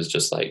 which is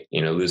just like,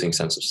 losing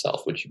sense of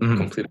self, which you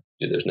completely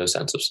do. There's no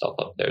sense of self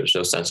up there. There's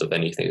no sense of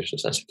anything. There's no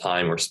sense of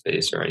time or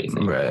space or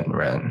anything. Right.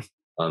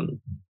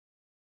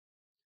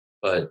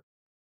 But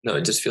no,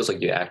 it just feels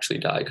like you actually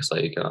die because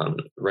like,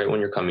 right when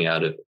you're coming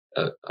out of,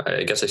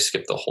 I guess I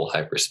skipped the whole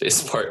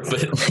hyperspace part,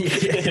 but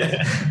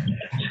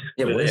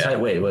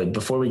wait,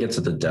 before we get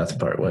to the death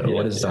part,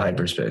 what is the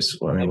hyperspace?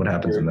 I mean, what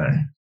happens in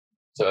there?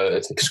 So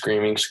it's like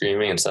screaming,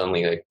 and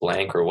suddenly like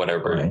blank or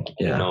whatever. Blank,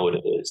 You know what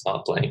it is. It's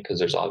not blank because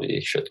there's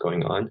obviously shit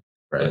going on.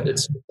 Right. But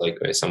it's like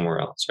somewhere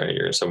else, right?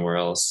 You're somewhere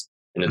else,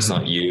 and it's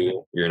not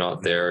you. You're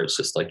not there. It's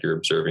just like you're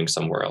observing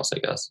somewhere else, I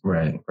guess.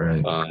 Right.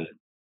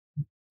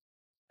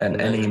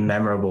 And any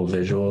memorable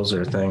visuals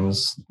or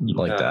things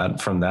like that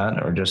from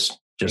that, or just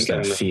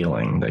that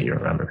feeling that you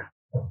remember?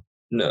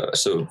 No.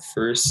 So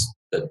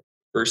the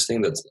first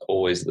thing that's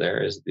always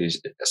there is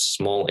these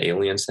small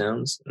alien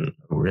sounds. And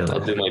really? I'll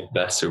do my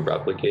best to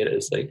replicate it.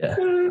 It's like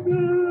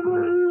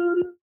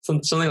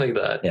something like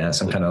that. Yeah,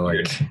 some kind of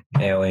like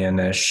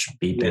alien-ish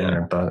beeping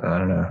or I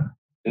don't know.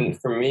 And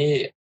for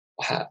me,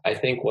 I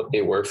think what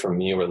they were for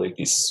me were like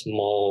these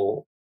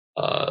small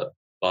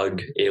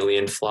bug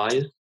alien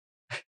flies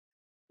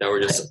that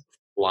were just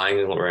flying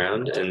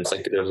around, and it's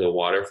like there was a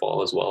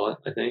waterfall as well.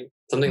 I think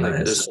something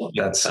like this.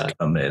 That's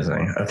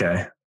amazing.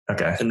 Okay.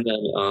 And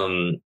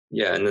then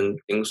and then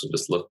things would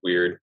just look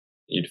weird.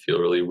 You'd feel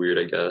really weird,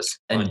 I guess.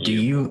 And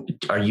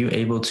are you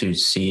able to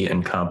see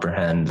and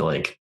comprehend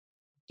like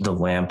the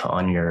lamp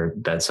on your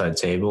bedside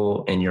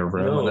table in your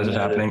room when this is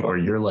happening, or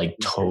you're like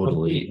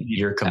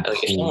you're completely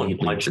like if someone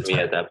punched me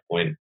at that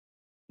point?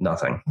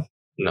 Nothing.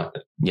 Yeah.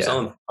 If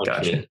someone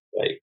punched me,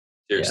 like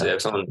seriously,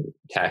 if someone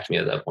attacked me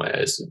at that point,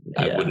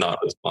 I would not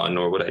respond,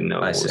 nor would I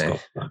know. I see.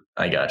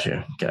 I got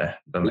you. Okay.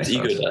 That makes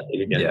sense. Ego death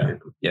again.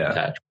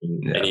 Attached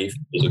from any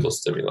physical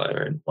stimuli,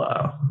 right?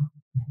 Wow.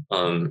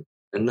 And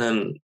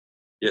then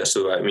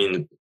so I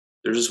mean,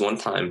 there's just one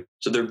time.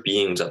 So there are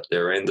beings up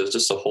there, right? And there's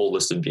just a whole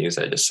list of beings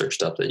that I just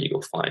searched up that you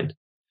go find.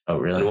 Oh,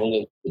 really? And one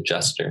is the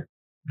Jester.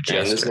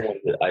 And this is the one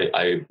that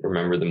I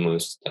remember the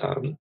most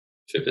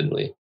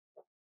vividly.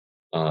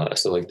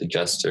 So like the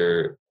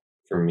Jester,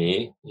 for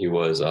me, he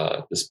was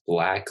this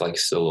black like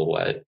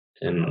silhouette,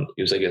 and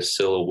he was like a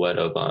silhouette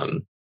of I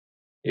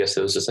guess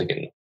it was just like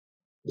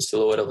the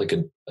silhouette of like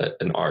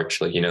an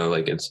arch, like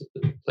like it's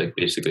like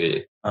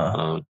basically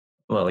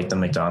well, like the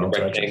McDonald's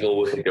rectangle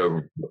with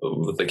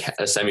like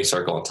a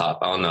semicircle on top.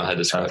 I don't know how to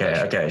describe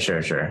it. Okay,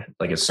 sure.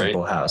 Like a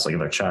simple house, like if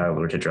a child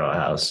were to draw a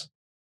house.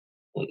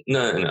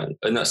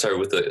 No, sorry,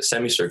 with the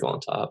semicircle on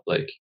top,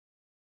 like.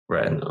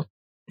 Right.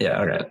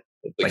 Yeah. Okay.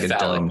 Like a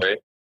dome, right?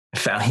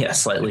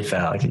 Slightly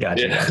phallic.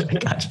 Gotcha.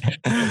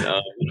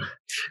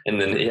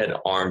 And then he had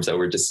arms that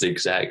were just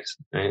zigzags,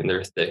 right? And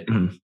they're thick.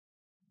 Mm-hmm.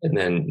 And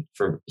then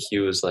he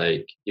was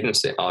like, he didn't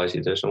say,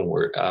 obviously there's no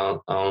word. I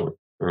don't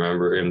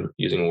remember him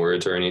using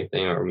words or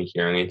anything or me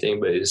hearing anything,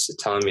 but he's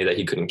telling me that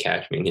he couldn't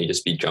catch me and he'd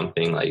just be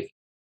jumping, like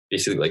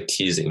basically like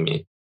teasing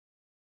me.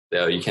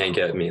 Oh, you can't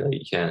get me, like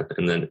you can't.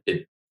 And then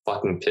it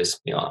fucking pissed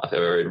me off,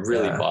 or it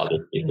really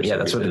bothered me. Yeah,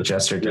 that's what the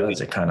Jester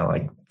does. It kind of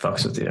like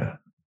fucks with you.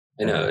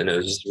 I know, and it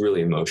was just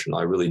really emotional.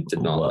 I really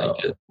did not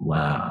like it.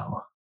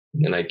 Wow.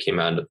 And I came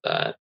out of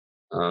that.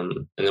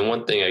 And then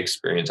one thing I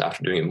experienced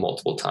after doing it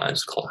multiple times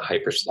is called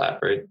hyperslap,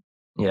 right?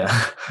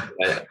 Yeah.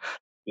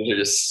 They're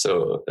just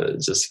so,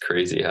 it's just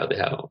crazy how they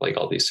have like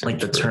all these like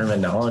the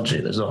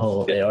terminology. There's a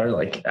whole, they are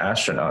like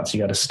astronauts. You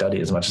got to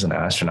study as much as an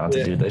astronaut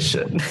to do this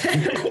shit.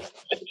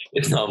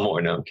 If not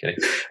more, no, I'm kidding.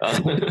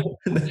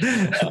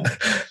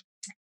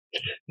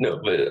 No,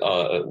 but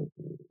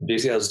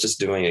basically I was just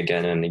doing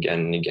again and again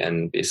and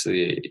again.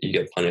 Basically, you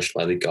get punished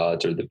by the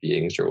gods or the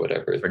beings or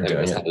whatever. For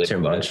doing it too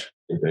much.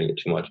 For doing it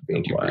too much,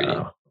 being too greedy.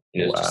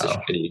 It's just a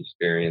shitty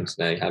experience.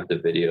 And I have the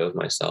video of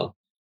myself,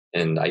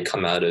 and I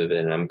come out of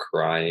it and I'm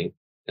crying.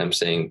 I'm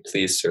saying,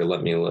 please, sir,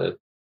 let me live.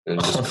 and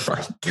just Oh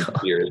my God.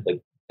 here,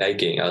 like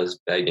begging. I was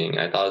begging.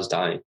 I thought I was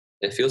dying.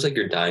 It feels like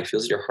you're dying. It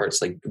feels like your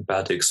heart's like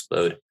about to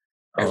explode.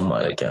 Oh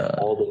my like, God.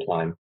 all the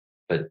time.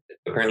 But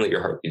apparently your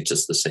heartbeat's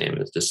just the same.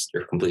 It's just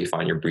you're completely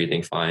fine. You're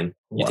breathing fine.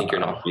 You think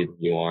you're not breathing.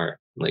 You are.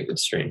 Like,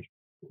 it's strange.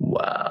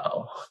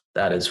 Wow.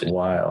 That is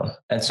wild.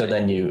 And so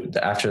then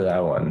after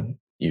that one,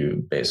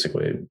 you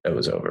basically, it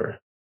was over.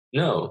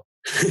 No.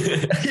 I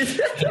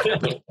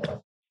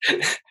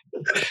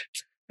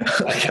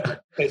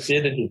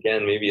did it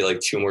again, maybe like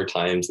 2 more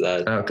times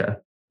that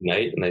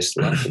night, and I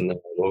slept, and then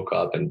I woke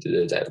up and did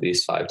it at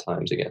least 5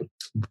 times again.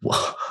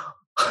 Whoa.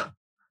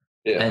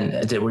 Yeah.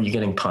 And were you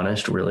getting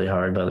punished really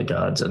hard by the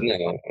gods on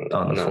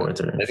the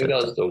fourth or I think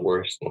that was the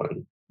worst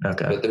one.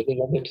 Okay. But there's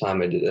another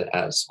time I did it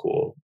at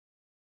school.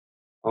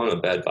 I don't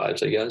know, bad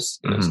vibes, I guess.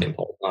 You know, St.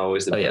 Paul's not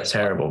always the best.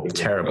 Terrible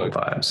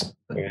vibes.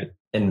 Right.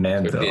 In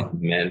Manville.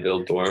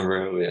 Manville dorm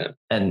room, yeah.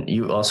 And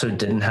you also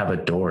didn't have a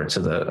door to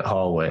the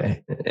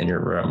hallway in your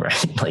room,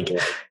 right? Like,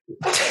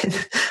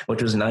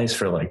 which was nice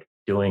for like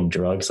doing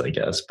drugs, I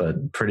guess,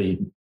 but pretty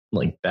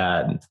like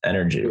bad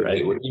energy,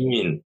 right? What do you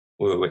mean?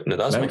 Wait, no,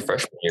 that was my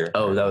freshman year.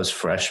 Oh, that was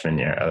freshman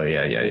year. Oh,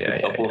 yeah.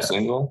 Double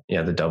single?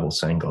 Yeah, the double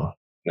single.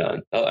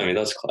 No, I mean,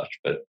 that's clutch,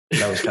 but...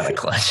 That was kind of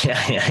clutch.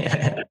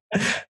 Yeah.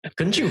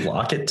 Couldn't you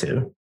lock it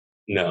too?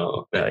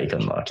 No. No, you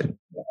couldn't lock it.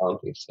 I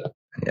don't think so.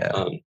 Yeah.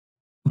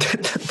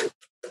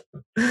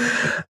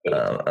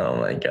 Oh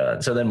my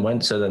God. So then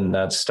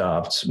that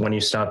stopped. When you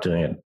stopped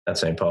doing it at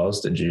St.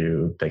 Paul's, did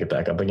you pick it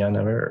back up again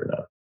ever or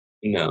no?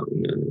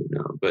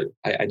 No. But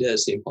I did at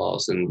St.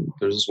 Paul's, and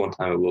there was this one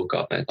time I woke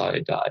up and I thought I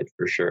died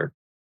for sure.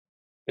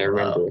 I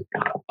remember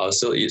I was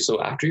still,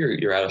 so after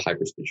you're out of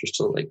hyperspace, you're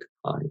still like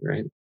high,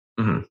 right?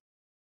 Mm-hmm.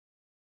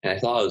 And I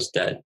thought I was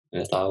dead.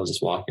 And I thought I was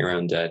just walking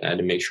around dead. I had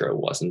to make sure I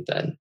wasn't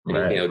dead.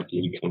 Anything I would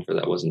give you comfort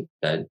that wasn't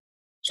dead.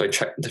 So I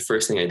checked. The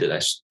first thing I did, I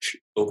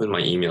opened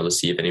my email to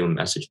see if anyone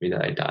messaged me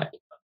that I died.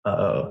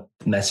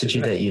 Message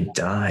you that you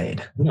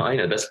died. No, I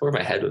know. That's where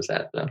my head was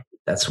at, though.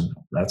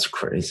 That's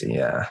crazy.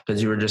 Yeah,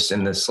 because you were just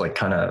in this like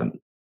kind of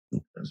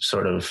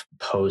sort of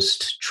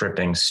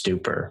post-tripping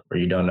stupor where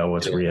you don't know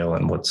what's real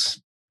and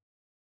what's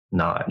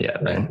not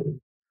yet, right?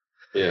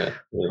 Yeah.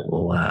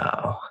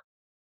 Wow,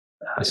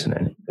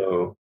 fascinating.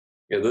 So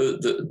yeah,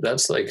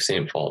 that's like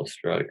St. Paul's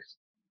drugs.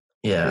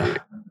 Yeah.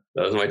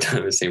 That was my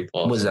time at St.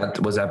 Paul's. Was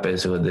that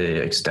basically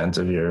the extent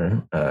of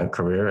your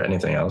career?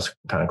 Anything else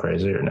kind of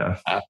crazy or no?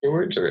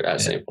 Afterwards or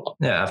at St. Paul?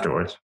 Yeah,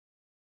 afterwards.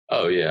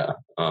 Oh yeah.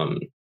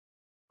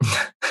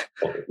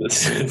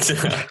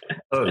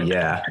 Oh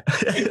yeah.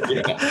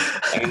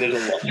 I mean, there's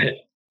a lot.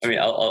 I mean,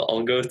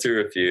 I'll go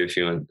through a few if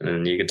you want,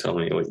 and you can tell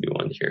me what you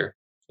want to hear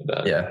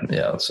about.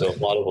 Yeah. So a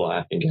lot of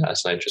laughing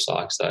gas, nitrous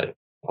oxide,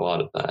 a lot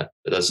of that.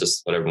 But that's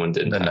just what everyone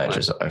did. The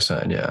nitrous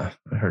oxide, yeah,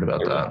 I heard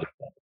about that.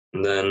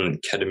 And then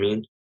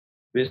ketamine.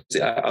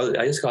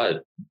 I just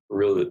got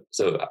real.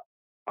 So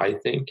I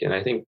think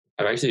I've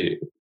actually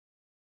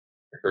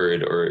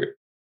heard or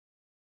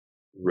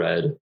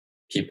read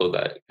people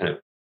that kind of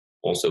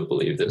also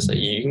believe this. Like,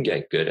 you can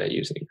get good at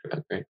using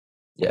drugs, right?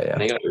 Yeah.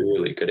 And I got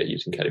really good at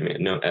using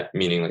ketamine. No,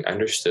 meaning like I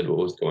understood what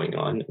was going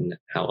on and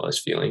how I was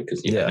feeling.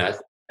 Because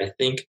I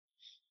think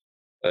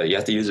you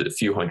have to use it a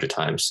few hundred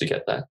times to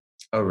get that.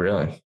 Oh,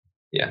 really?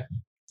 Yeah.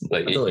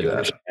 Like you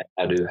understand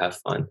how to have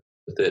fun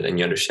with it, and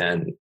you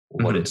understand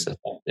what it's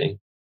affecting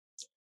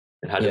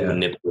and how to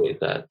manipulate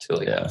that to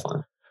like have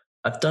fun.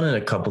 I've done it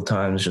a couple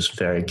times, just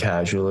very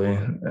casually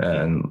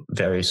and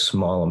very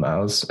small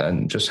amounts,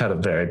 and just had a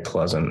very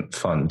pleasant,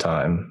 fun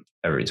time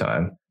every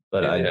time.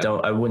 But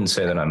I wouldn't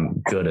say that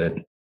I'm good at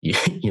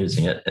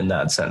using it in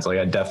that sense.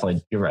 Like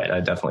you're right. I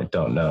definitely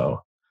don't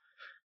know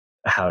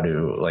how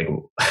to like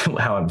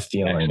how I'm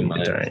feeling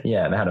during,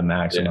 and how to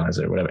maximize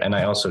it or whatever. And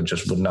I also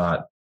just would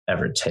not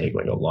ever take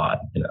like a lot,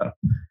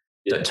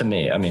 to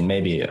me. I mean,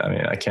 maybe,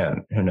 I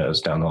can't, who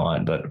knows down the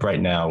line, but right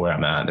now where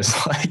I'm at is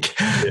like,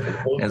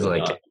 it's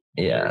like,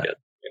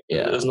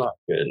 it's not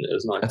good.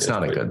 It's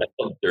not a good.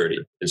 It's dirty.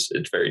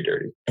 It's very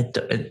dirty.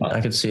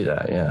 I could see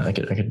that. Yeah, I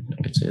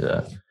could see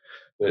that.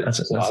 That's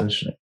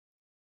interesting.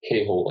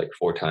 K-hole like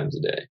 4 times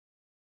a day.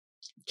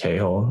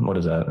 K-hole? What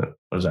does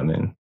that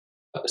mean?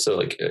 So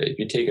like if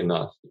you take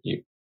enough,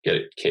 you get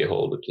a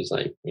K-hole, which is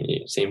like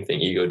same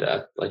thing, ego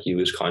death, like you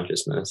lose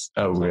consciousness.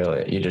 Oh,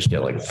 really? You just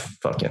get like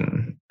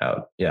fucking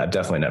out. Yeah, I've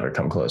definitely never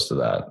come close to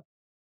that.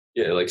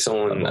 Yeah, like I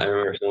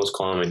remember someone was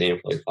calling my name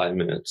for like 5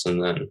 minutes,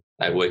 and then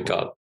I wake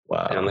up.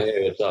 Wow. And I'm like,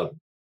 hey, what's up?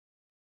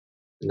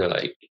 And they're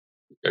like,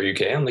 are you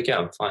okay? I'm like, yeah,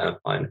 I'm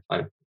fine.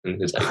 And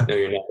he's like, no,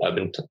 you're not. I've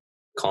been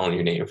calling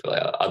your name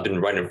for I've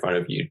been right in front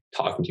of you,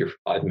 talking to you for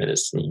 5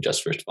 minutes, and you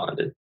just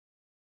responded.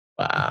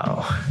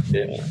 Wow.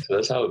 Yeah. So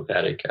that's how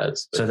bad it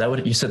gets. But, so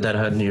you said that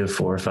had you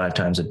 4 or 5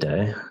 times a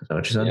day? Is that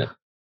what you said?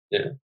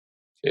 Yeah.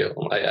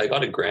 I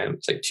got a gram.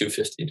 It's like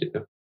 250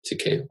 to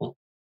K-hole.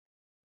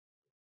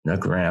 A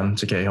gram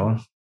to K-hole?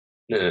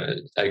 No,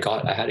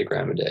 I had a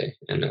gram a day.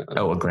 And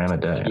a gram a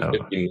day.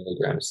 50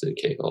 milligrams to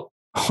K-hole.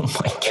 Oh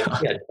my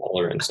God. I had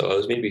tolerance, so it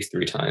was maybe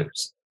 3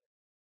 times.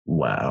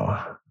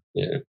 Wow.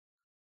 Yeah.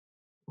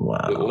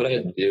 Wow. But what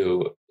I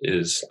do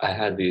is I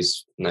had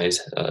these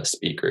nice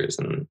speakers,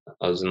 and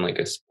I was in like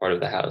a part of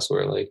the house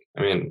where like,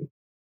 I mean,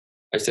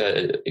 I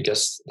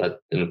guess that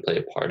didn't play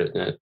a part in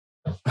it.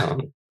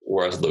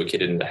 Where I was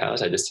located in the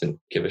house, I just didn't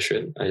give a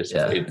shit. I just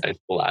I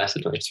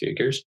blasted my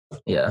speakers.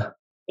 Yeah.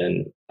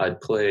 And I'd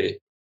play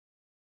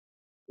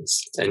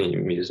any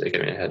music. I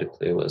mean, I had a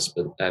playlist,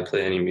 but I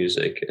play any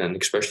music, and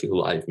especially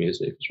live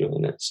music is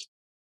really nice.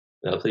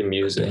 And I play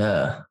music.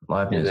 Yeah,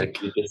 live music.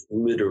 And I just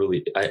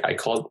literally, I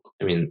called.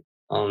 I mean,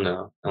 I don't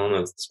know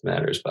if this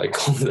matters, but I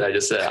called it. I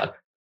just said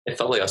it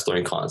felt like I was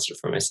throwing a concert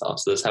for myself.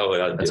 So that's how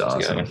I'd do it.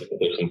 Awesome.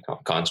 There's some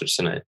concerts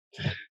tonight.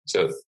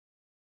 So,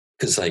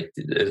 because like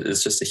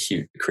it's just a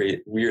huge,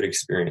 weird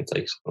experience.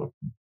 Like, so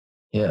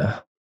yeah,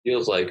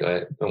 feels like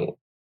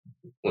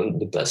one of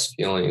the best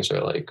feelings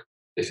are like,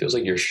 it feels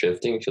like you're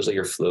shifting. It feels like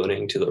you're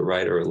floating to the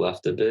right or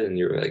left a bit, and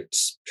you're like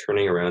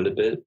turning around a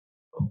bit.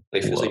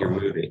 Like, it feels like you're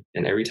moving,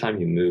 and every time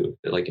you move,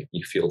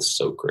 you feel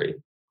so great.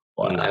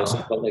 Wow. And I also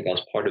felt like I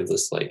was part of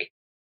this like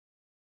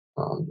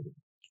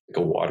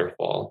a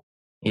waterfall.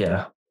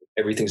 Yeah,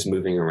 everything's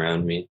moving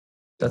around me.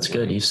 That's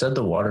good. You said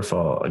the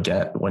waterfall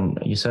again. When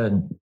you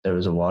said there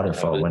was a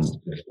waterfall, it's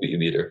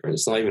completely different.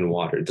 It's not even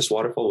water. This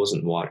waterfall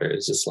wasn't water.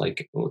 It's just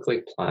like, it looked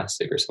like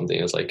plastic or something.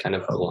 It was like kind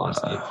of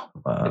glossy. Wow.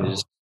 And it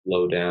just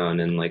slow down,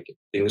 and like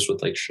things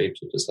with like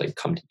shapes would just like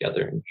come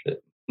together and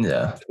shit.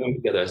 Yeah. Come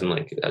together as in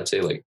like, I'd say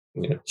like,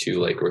 two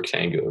like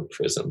rectangular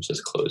prisms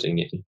just closing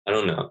in. I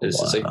don't know. It's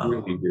just like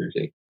really weird.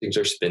 Like, things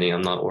are spinning.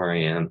 I'm not where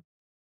I am.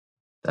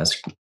 That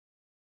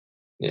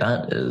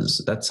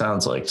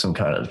sounds like some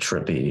kind of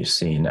trippy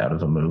scene out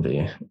of a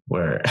movie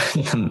where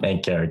the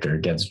main character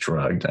gets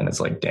drugged and it's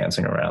like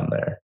dancing around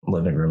their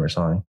living room or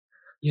something.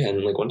 Yeah,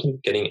 and like once I'm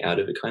getting out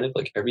of it, kind of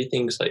like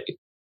everything's like,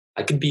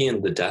 I could be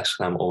in the desk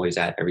I'm always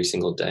at every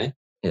single day.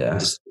 Yeah.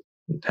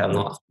 I'm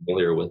not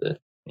familiar with it.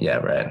 Yeah,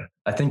 right.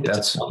 I think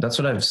that's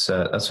what I've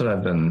said. That's what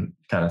I've been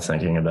kind of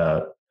thinking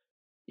about,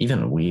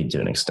 even weed to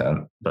an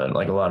extent, but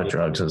like a lot of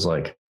drugs is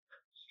like,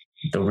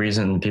 the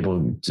reason people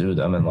do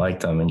them and like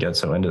them and get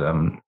so into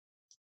them,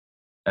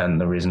 and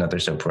the reason that they're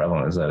so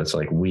prevalent, is that it's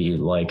like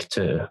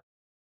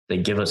they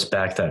give us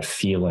back that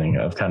feeling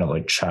of kind of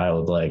like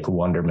childlike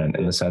wonderment,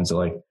 in the sense that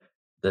like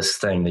this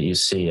thing that you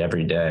see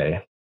every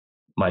day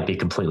might be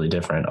completely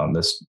different on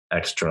this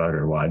X drug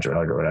or Y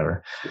drug or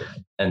whatever.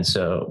 And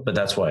so, but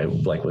that's why,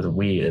 like with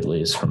weed, at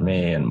least for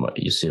me, and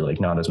what you see, like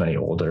not as many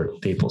older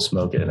people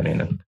smoke it. I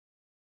mean,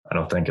 I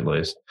don't think, at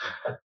least,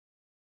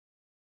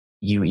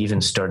 you even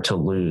start to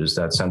lose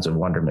that sense of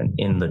wonderment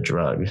in the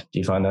drug. Do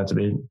you find that to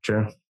be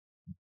true?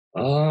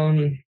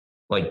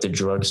 Like the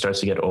drug starts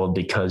to get old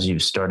because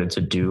you've started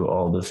to do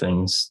all the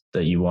things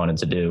that you wanted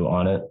to do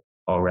on it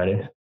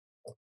already?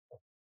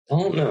 I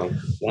don't know.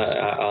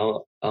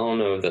 I don't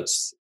know if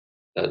that's,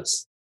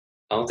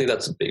 I don't think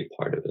that's a big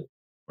part of it.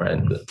 Right.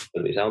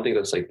 At least I don't think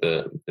that's like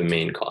the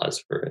main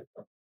cause for it.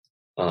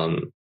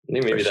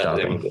 Maybe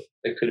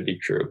that could be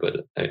true,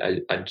 but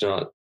I do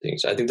not think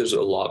so. I think there's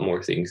a lot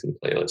more things in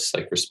play. It's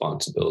like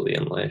responsibility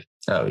in life.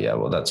 Oh yeah,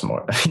 well that's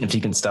more. If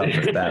you can stop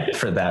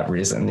for that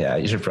reason, yeah,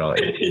 you should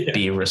probably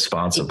be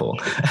responsible.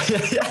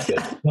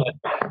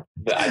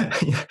 But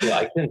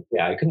I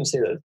couldn't say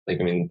that. Like,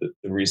 I mean,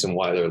 the reason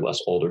why there are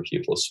less older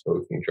people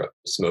smoking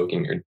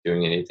or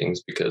doing anything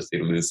is because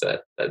they lose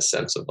that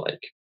sense of like,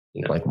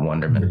 like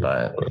wonderment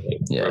by it. Like,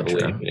 yeah,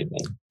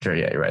 true.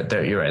 Yeah, you're right.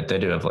 You're right. They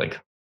do have like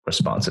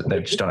responsive.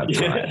 They just don't have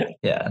time.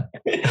 Yeah.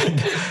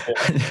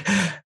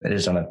 They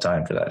just don't have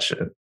time for that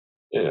shit.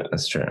 Yeah,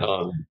 that's true.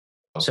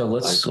 So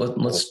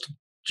let's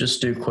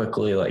just do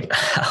quickly, like,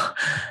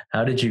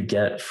 how did you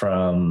get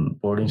from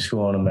boarding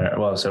school in America?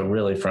 Well, so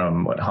really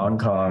from Hong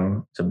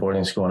Kong to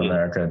boarding school in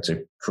America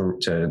to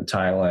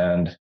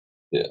Thailand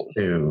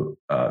to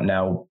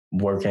now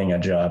working a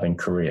job in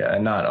Korea,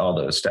 and not all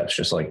those steps,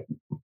 just like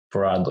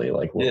broadly,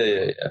 like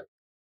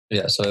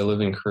yeah. So I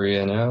live in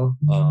Korea now.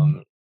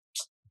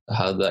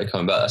 How did that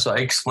come about? So I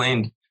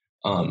explained,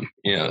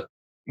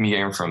 me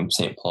getting from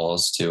St.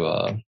 Paul's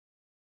to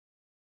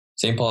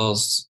St.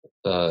 Paul's,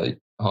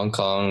 Hong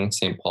Kong,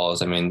 St.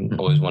 Paul's. I mean,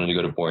 always wanted to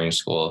go to boarding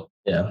school.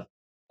 Yeah.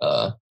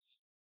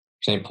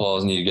 St.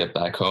 Paul's, need to get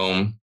back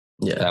home.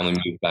 Yeah. Family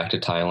moved back to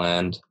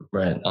Thailand.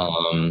 Right.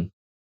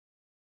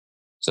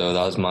 So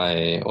that was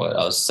I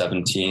was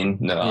 17.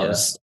 No, I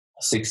was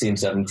 16,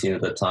 17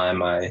 at the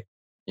time. I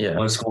went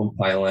to school in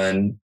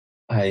Thailand.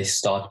 I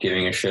stopped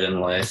giving a shit in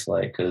life,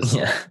 like, cause,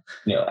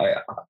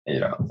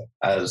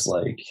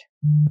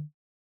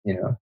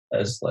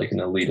 as like an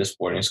elitist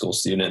boarding school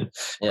student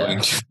going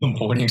to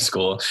boarding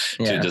school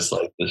to just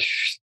like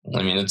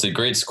I mean, it's a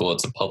great school.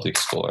 It's a public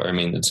school. I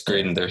mean, it's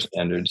great in their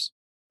standards.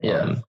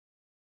 Yeah.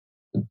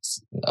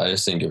 I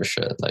just didn't give a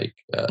shit. Like,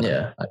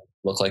 I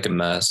look like a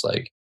mess.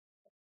 Like,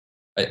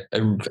 I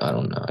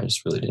don't know. I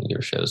just really didn't give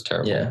a shit. It was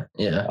terrible. Yeah.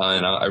 Yeah.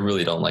 And I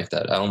really don't like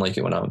that. I don't like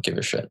it when I don't give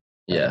a shit.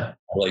 Yeah.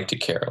 I like to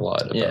care a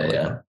lot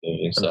about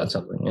about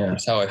something. Yeah.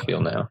 That's how I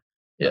feel now.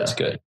 Yeah. That's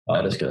good.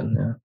 That is good.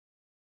 Yeah.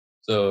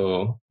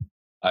 So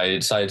I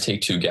decided to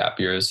take 2 gap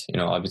years.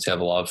 Obviously I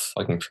have a lot of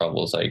fucking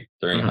troubles like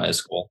during high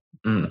school.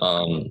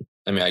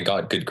 I mean, I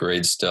got good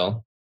grades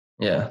still.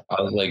 Yeah.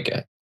 I was like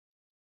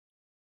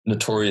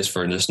notorious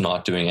for just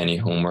not doing any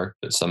homework,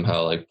 but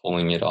somehow like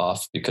pulling it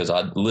off because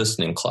I'd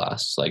listen in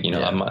class. Like,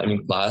 I'm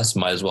in class,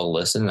 might as well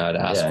listen. I'd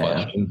ask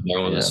questions.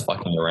 No one was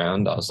fucking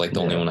around. I was like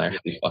the only one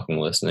actually fucking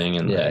listening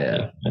and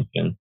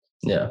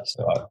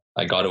So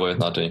I got away with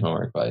not doing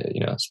homework by,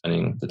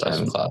 spending the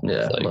time in class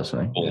like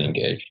listening. fully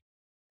engaged.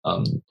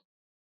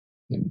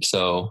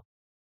 So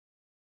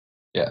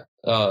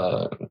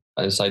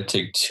I decided to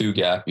take 2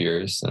 gap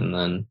years, and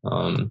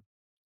then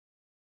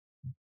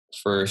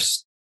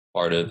first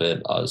part of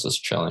it I was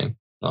just chilling,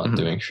 not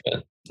doing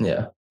shit.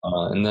 Yeah.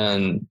 And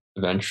then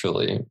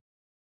eventually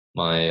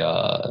my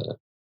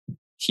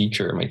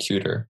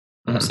tutor,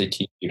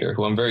 SAT tutor,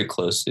 who I'm very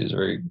close to, is a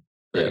very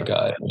great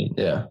guy. I mean,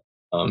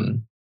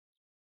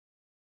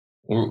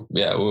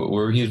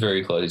 he's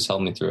very close. He's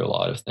helped me through a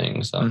lot of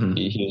things.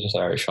 He was just,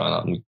 all right,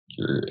 Sean,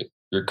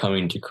 you're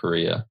coming to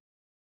Korea.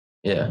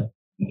 Yeah.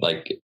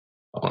 Like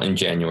in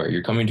January,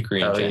 you're coming to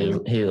Korea in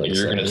January.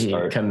 You're going to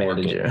start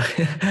commanded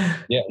working.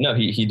 you. No,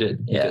 he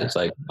did. He did. It's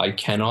like, I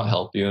cannot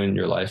help you in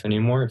your life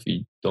anymore if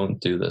you don't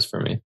do this for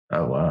me.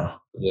 Oh, wow.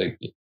 Like,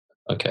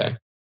 okay.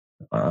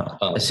 Wow.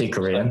 Is he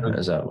Korean?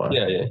 Is that why?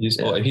 Yeah. He's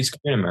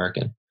Korean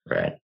American.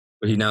 Right.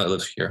 But he now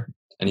lives here.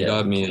 And he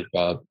got me a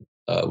job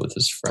with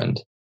his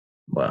friend.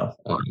 Wow.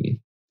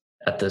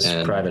 At this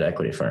private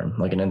equity firm,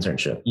 like an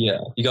internship. Yeah,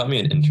 he got me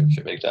an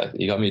internship, exactly.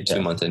 He got me a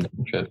 2-month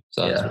internship.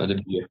 So I was going to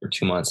be here for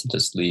 2 months and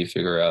just leave,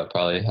 figure out,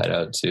 probably head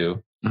out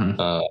to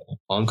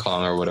Hong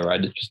Kong or whatever. I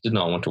just did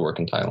not want to work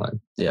in Thailand.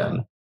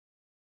 Yeah.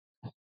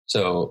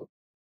 But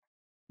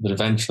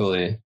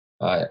eventually,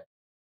 after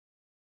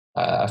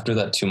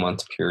that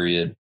 2-month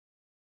period,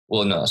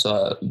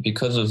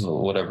 because of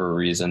whatever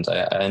reasons,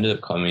 I ended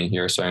up coming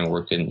here, starting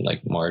work in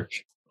like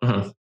March.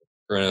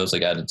 Corona was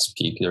like at its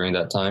peak during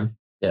that time.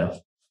 Yeah.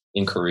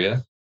 In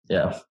Korea.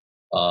 Yeah.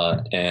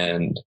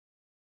 And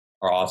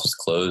our office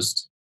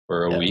closed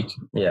for a week.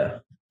 Yeah.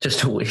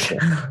 Just a week.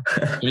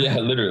 Yeah,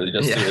 literally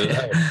just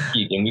a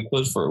week. And we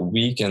closed for a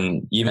week,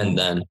 and even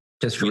then,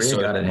 because Korea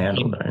got it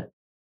handled, right?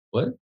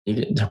 What?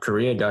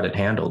 Korea got it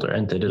handled,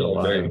 right? They did a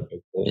lot.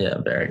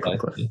 Very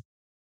quickly.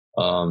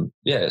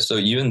 So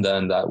even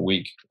then, that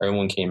week,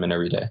 everyone came in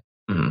every day.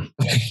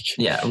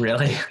 Yeah,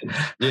 really?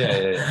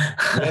 Yeah.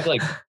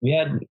 We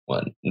had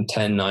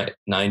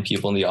 9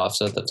 people in the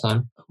office at that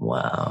time.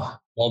 Wow.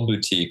 Small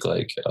boutique,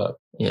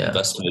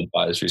 investment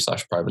advisory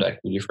 / private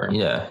equity firm.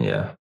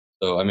 Yeah.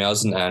 So, I mean, I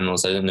was an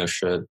analyst. I didn't know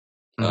shit.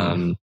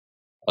 I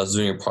was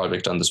doing a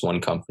project on this one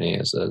company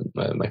as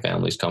my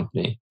family's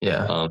company.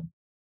 Yeah.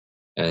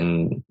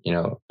 And,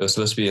 it was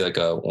supposed to be like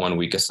a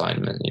 1-week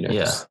assignment,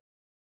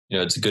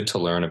 it's good to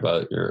learn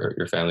about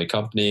your family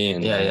company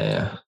and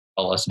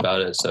tell us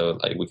about it. So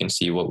like we can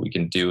see what we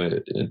can do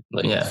in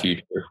the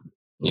future.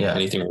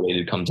 Anything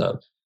related comes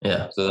up.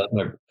 Yeah. So that's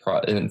my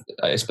and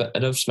I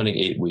ended up spending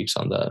 8 weeks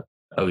on that.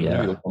 Oh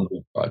yeah.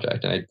 1-week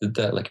project. And I did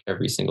that like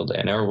every single day.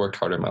 I never worked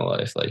harder in my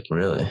life. Like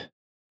really?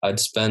 I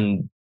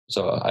didn't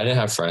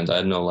have friends. I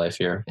had no life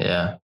here.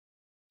 Yeah.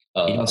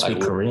 You don't speak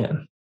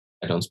Korean.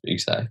 I don't speak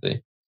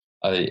exactly.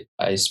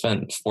 I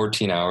spent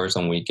 14 hours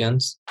on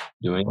weekends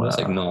doing this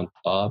like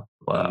nonstop.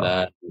 Wow. And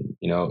then,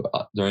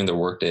 during the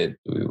workday,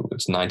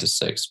 it's 9 to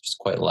 6, which is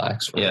quite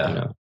lax for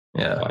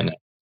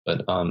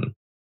But 9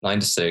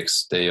 to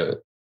 6, they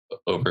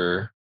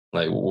over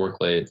like work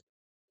late,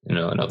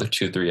 another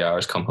 2-3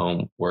 hours, come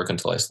home, work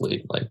until I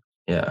sleep. Like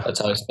that's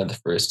how I spent the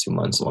first 2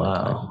 months.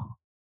 Wow.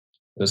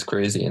 It was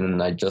crazy. And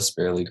then I just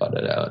barely got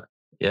it out.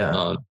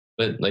 Yeah.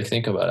 But like,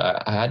 think about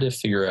it. I had to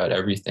figure out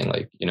everything.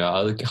 Like,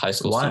 I was a high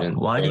school student.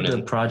 Why did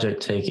the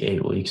project take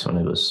 8 weeks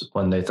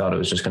when they thought it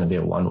was just going to be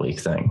a 1-week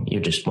thing? You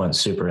just went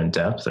super in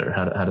depth, or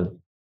how did?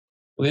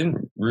 We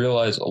didn't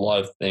realize a lot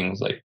of things.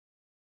 Like,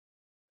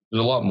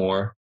 there's a lot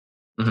more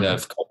that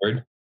I've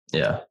covered.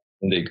 Yeah.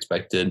 Than they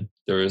expected.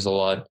 There was a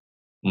lot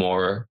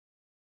more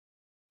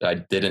that I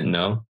didn't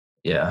know.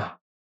 Yeah.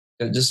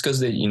 Just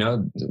because you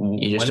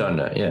just don't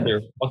know. Yeah.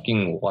 Their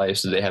fucking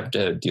lives, they have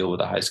to deal with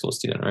a high school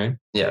student, right?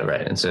 Yeah,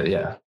 right. And so,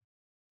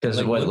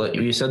 because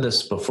you said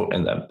this before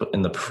in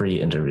the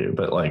pre-interview,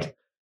 but like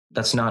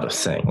that's not a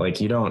thing. Like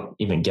you don't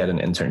even get an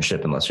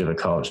internship unless you have a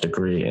college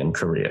degree in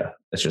Korea.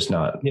 It's just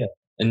not. Yeah,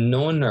 and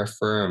no one in our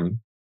firm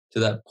to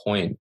that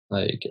point,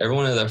 like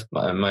everyone at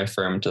my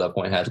firm to that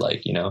point had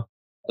like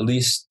at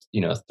least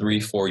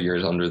 3-4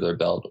 years under their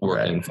belt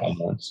working in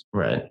finance.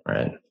 Right.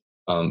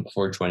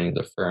 Before joining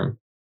the firm.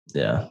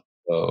 Yeah.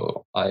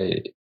 So so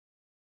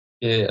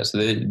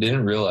they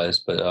didn't realize,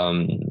 but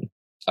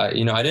I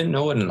didn't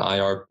know what an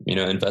IR,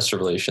 investor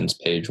relations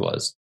page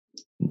was.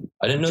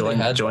 I didn't know they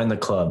had join the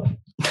club.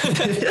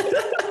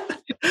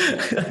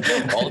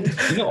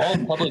 all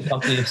public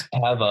companies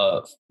have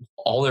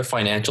all their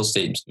financial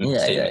statements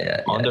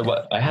on their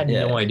web. I had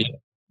no idea.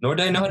 Nor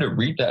did I know how to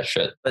read that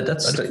shit. But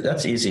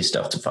that's easy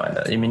stuff to find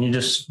out. I mean, you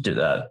just do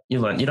that. You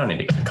learn. You don't need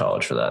to go to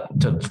college for that.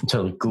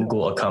 To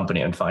Google a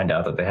company and find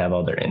out that they have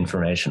all their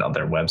information on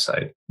their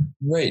website.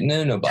 Right.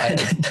 No.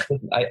 But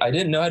I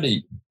didn't know how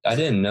to. I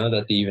didn't know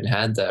that they even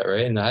had that.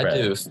 Right. And I had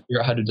to figure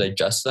out how to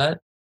digest that.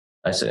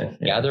 I see.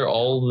 Yeah. Gather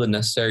all the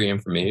necessary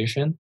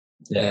information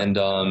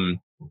and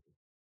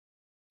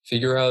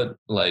figure out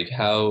like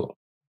how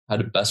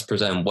to best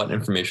present what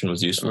information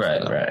was useful.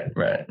 Right.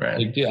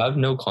 Like, I have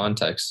no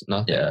context,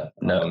 nothing. Yeah.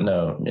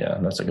 No. Yeah,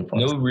 that's a good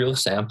point. No real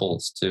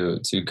samples to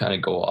kind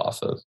of go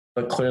off of.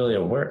 But clearly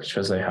it worked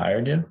because they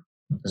hired you.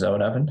 Is that what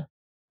happened?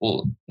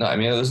 Well, no, I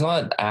mean, it was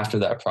not after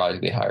that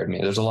project they hired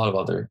me. There's a lot of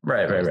other.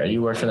 Right.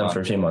 You worked for them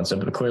for a few months,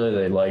 but clearly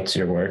they liked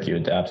your work. You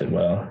adapted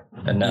well.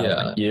 And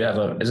now you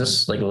have is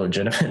this like a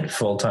legitimate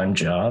full-time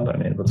job? I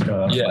mean, what's going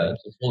on? Yeah,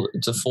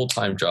 it's a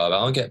full-time job. I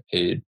don't get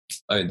paid.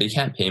 I mean, they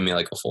can't pay me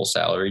like a full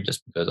salary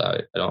just because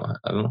I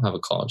don't have a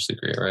college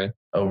degree, right?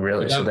 Oh,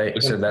 really? So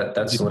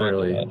that's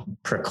literally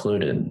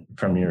precluded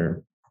from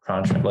your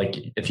contract. Like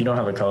if you don't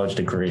have a college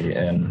degree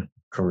in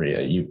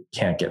Korea, you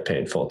can't get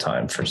paid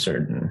full-time for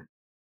certain.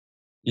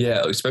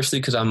 Yeah, especially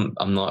because I'm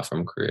not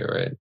from Korea,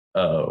 right?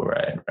 Oh,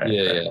 right.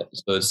 Yeah.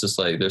 So it's just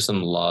like there's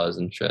some laws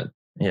and shit.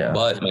 Yeah.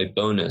 But my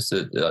bonus,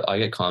 I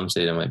get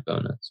compensated on my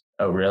bonus.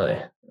 Oh, really?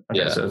 Okay,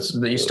 yeah.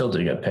 So you still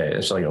do get paid.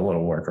 It's like a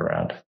little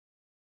workaround.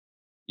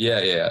 Yeah.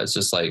 It's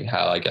just like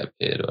how I get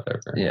paid or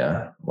whatever.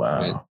 Yeah.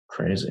 Wow. Right?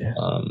 Crazy.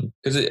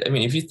 Because I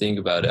mean, if you think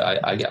about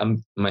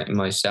it,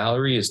 my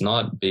salary is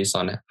not based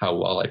on how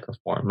well I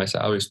perform. My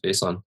salary is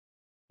based on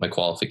my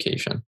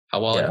qualification. How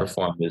well I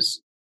perform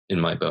is in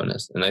my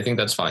bonus, and I think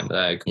that's fine.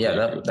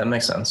 That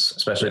makes sense,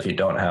 especially if you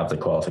don't have the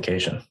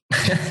qualification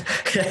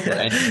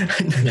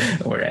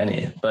or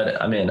any.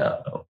 But I mean,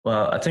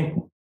 well, I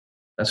think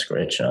that's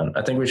great, Sean.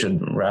 I think we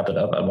should wrap it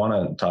up. I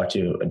want to talk to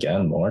you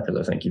again more because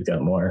I think you've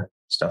got more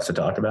stuff to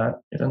talk about.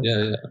 Even.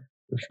 Yeah,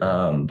 for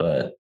sure.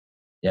 But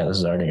yeah, this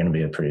is already going to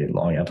be a pretty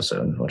long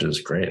episode, which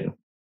is great.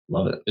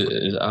 Love it.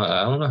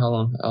 I don't know how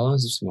long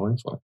is this going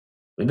for?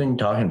 We've been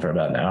talking for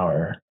about an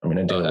hour. I'm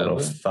going to do a little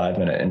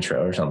 5-minute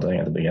intro or something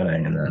at the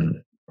beginning, and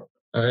then.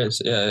 All right.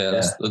 So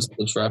yeah.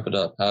 Let's wrap it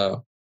up.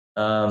 How?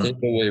 Take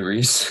it away,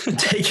 Reese.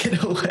 Take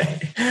it away.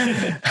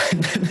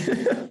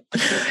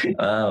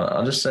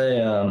 I'll just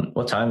say,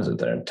 what time is it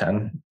there?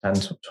 10,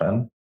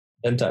 10,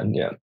 10,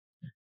 yeah.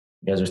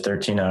 You guys are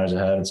 13 hours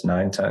ahead. It's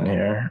 9:10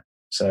 here.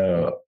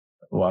 So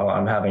while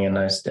I'm having a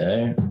nice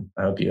day,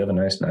 I hope you have a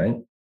nice night.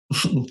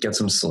 Get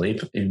some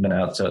sleep. You've been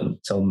out till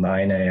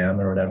 9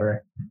 a.m. or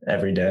whatever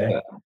every day.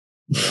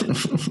 Yeah.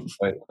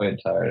 Quite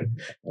tired.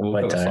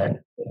 Quite tired.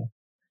 Yeah.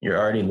 You're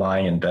already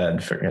lying in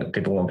bed.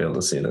 People won't be able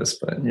to see this,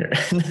 but you're.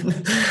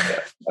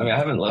 I mean, I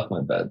haven't left my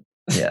bed.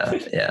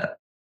 Yeah.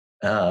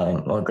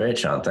 Well, great,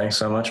 Sean. Thanks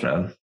so much,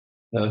 man.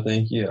 No,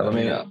 thank you. Let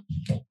me know.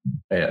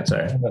 Yeah,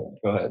 sorry.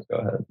 Go ahead.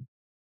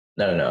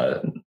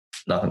 No,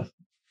 nothing.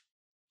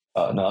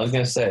 No, I was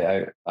gonna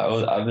say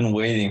I've been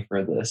waiting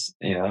for this.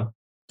 You know.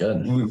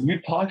 Good. We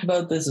talked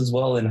about this as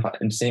well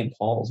in St.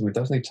 Paul's. We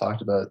definitely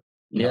talked about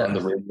on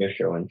the radio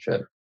show and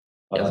shit.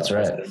 Yeah, that's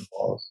right. St.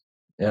 Paul's.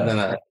 Yeah.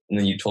 And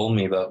then you told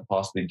me about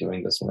possibly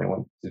doing this when I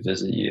went to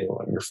visit you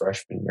in your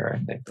freshman year,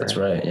 I think. That's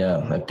right. Yeah.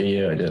 At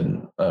BU I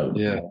did.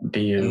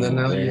 BU. And then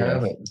now you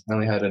have it. I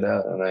finally had it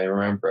out. And I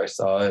remember I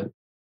saw it,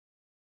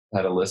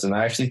 had a listen.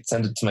 I actually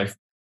sent it to my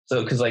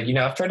because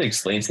I've tried to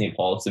explain St.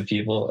 Paul's to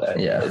people.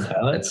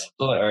 So,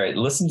 all right,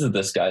 listen to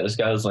this guy. This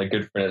guy was my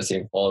good friend at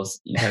St. Paul's.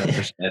 You kind of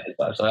understand it.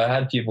 So I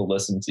had people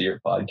listen to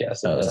your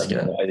podcast. And that's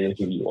good. No idea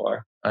who you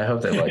are. I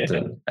hope they liked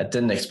it. I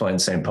didn't explain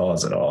St.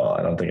 Paul's at all.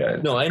 I don't think I.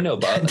 No, I know,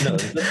 but no,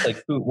 it's just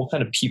like what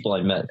kind of people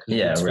I met.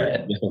 Yeah,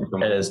 right.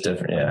 It is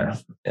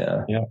different.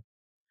 Yeah.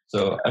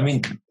 So I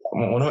mean,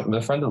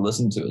 the friend that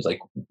listened to it was like,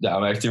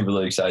 I'm actually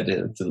really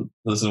excited to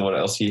listen to what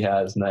else he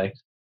has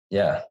next.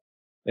 Yeah.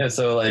 Yeah,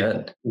 so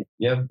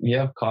you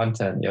have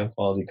content, you have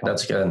quality content.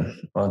 That's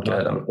good. Well,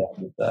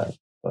 good.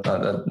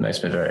 That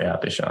makes me very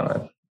happy,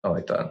 Sean. I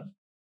like that.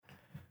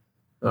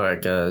 All right,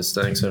 guys.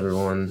 Thanks,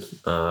 everyone.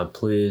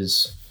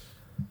 Please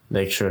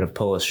make sure to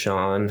pull a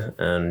Sean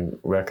and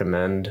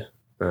recommend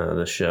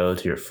the show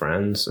to your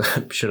friends.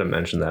 I should have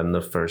mentioned that in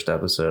the first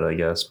episode, I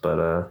guess.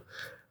 But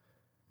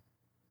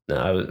no,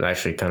 I was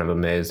actually kind of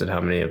amazed at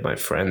how many of my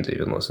friends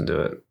even listen to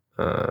it,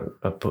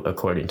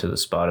 according to the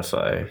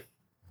Spotify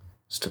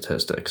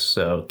statistics.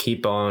 So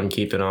keep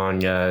it on,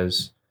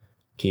 guys.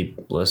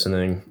 Keep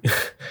listening.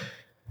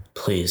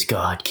 Please,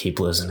 God, keep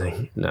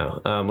listening.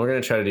 No, we're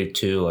gonna try to do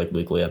 2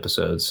 weekly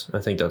episodes. I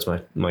think that's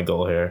my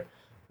goal here.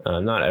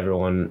 Not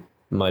everyone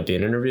might be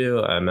an interview.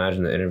 I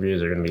imagine the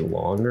interviews are gonna be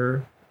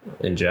longer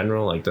in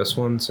general, like this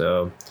one.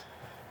 So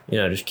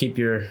just keep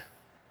your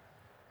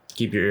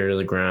ear to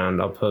the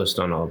ground. I'll post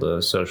on all the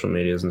social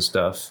medias and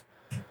stuff.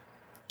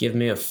 Give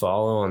me a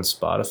follow on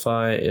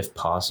Spotify if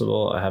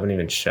possible. I haven't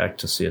even checked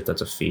to see if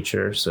that's a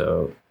feature.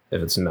 So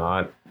if it's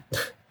not,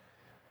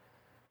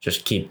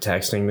 just keep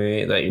texting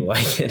me that you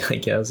like it, I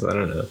guess. I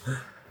don't know.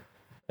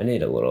 I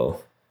need a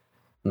little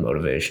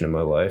motivation in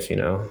my life, you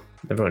know.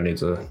 Everyone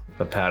needs a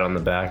pat on the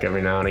back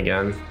every now and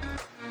again.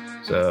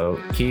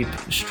 So keep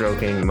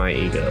stroking my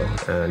ego,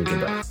 and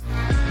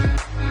goodbye.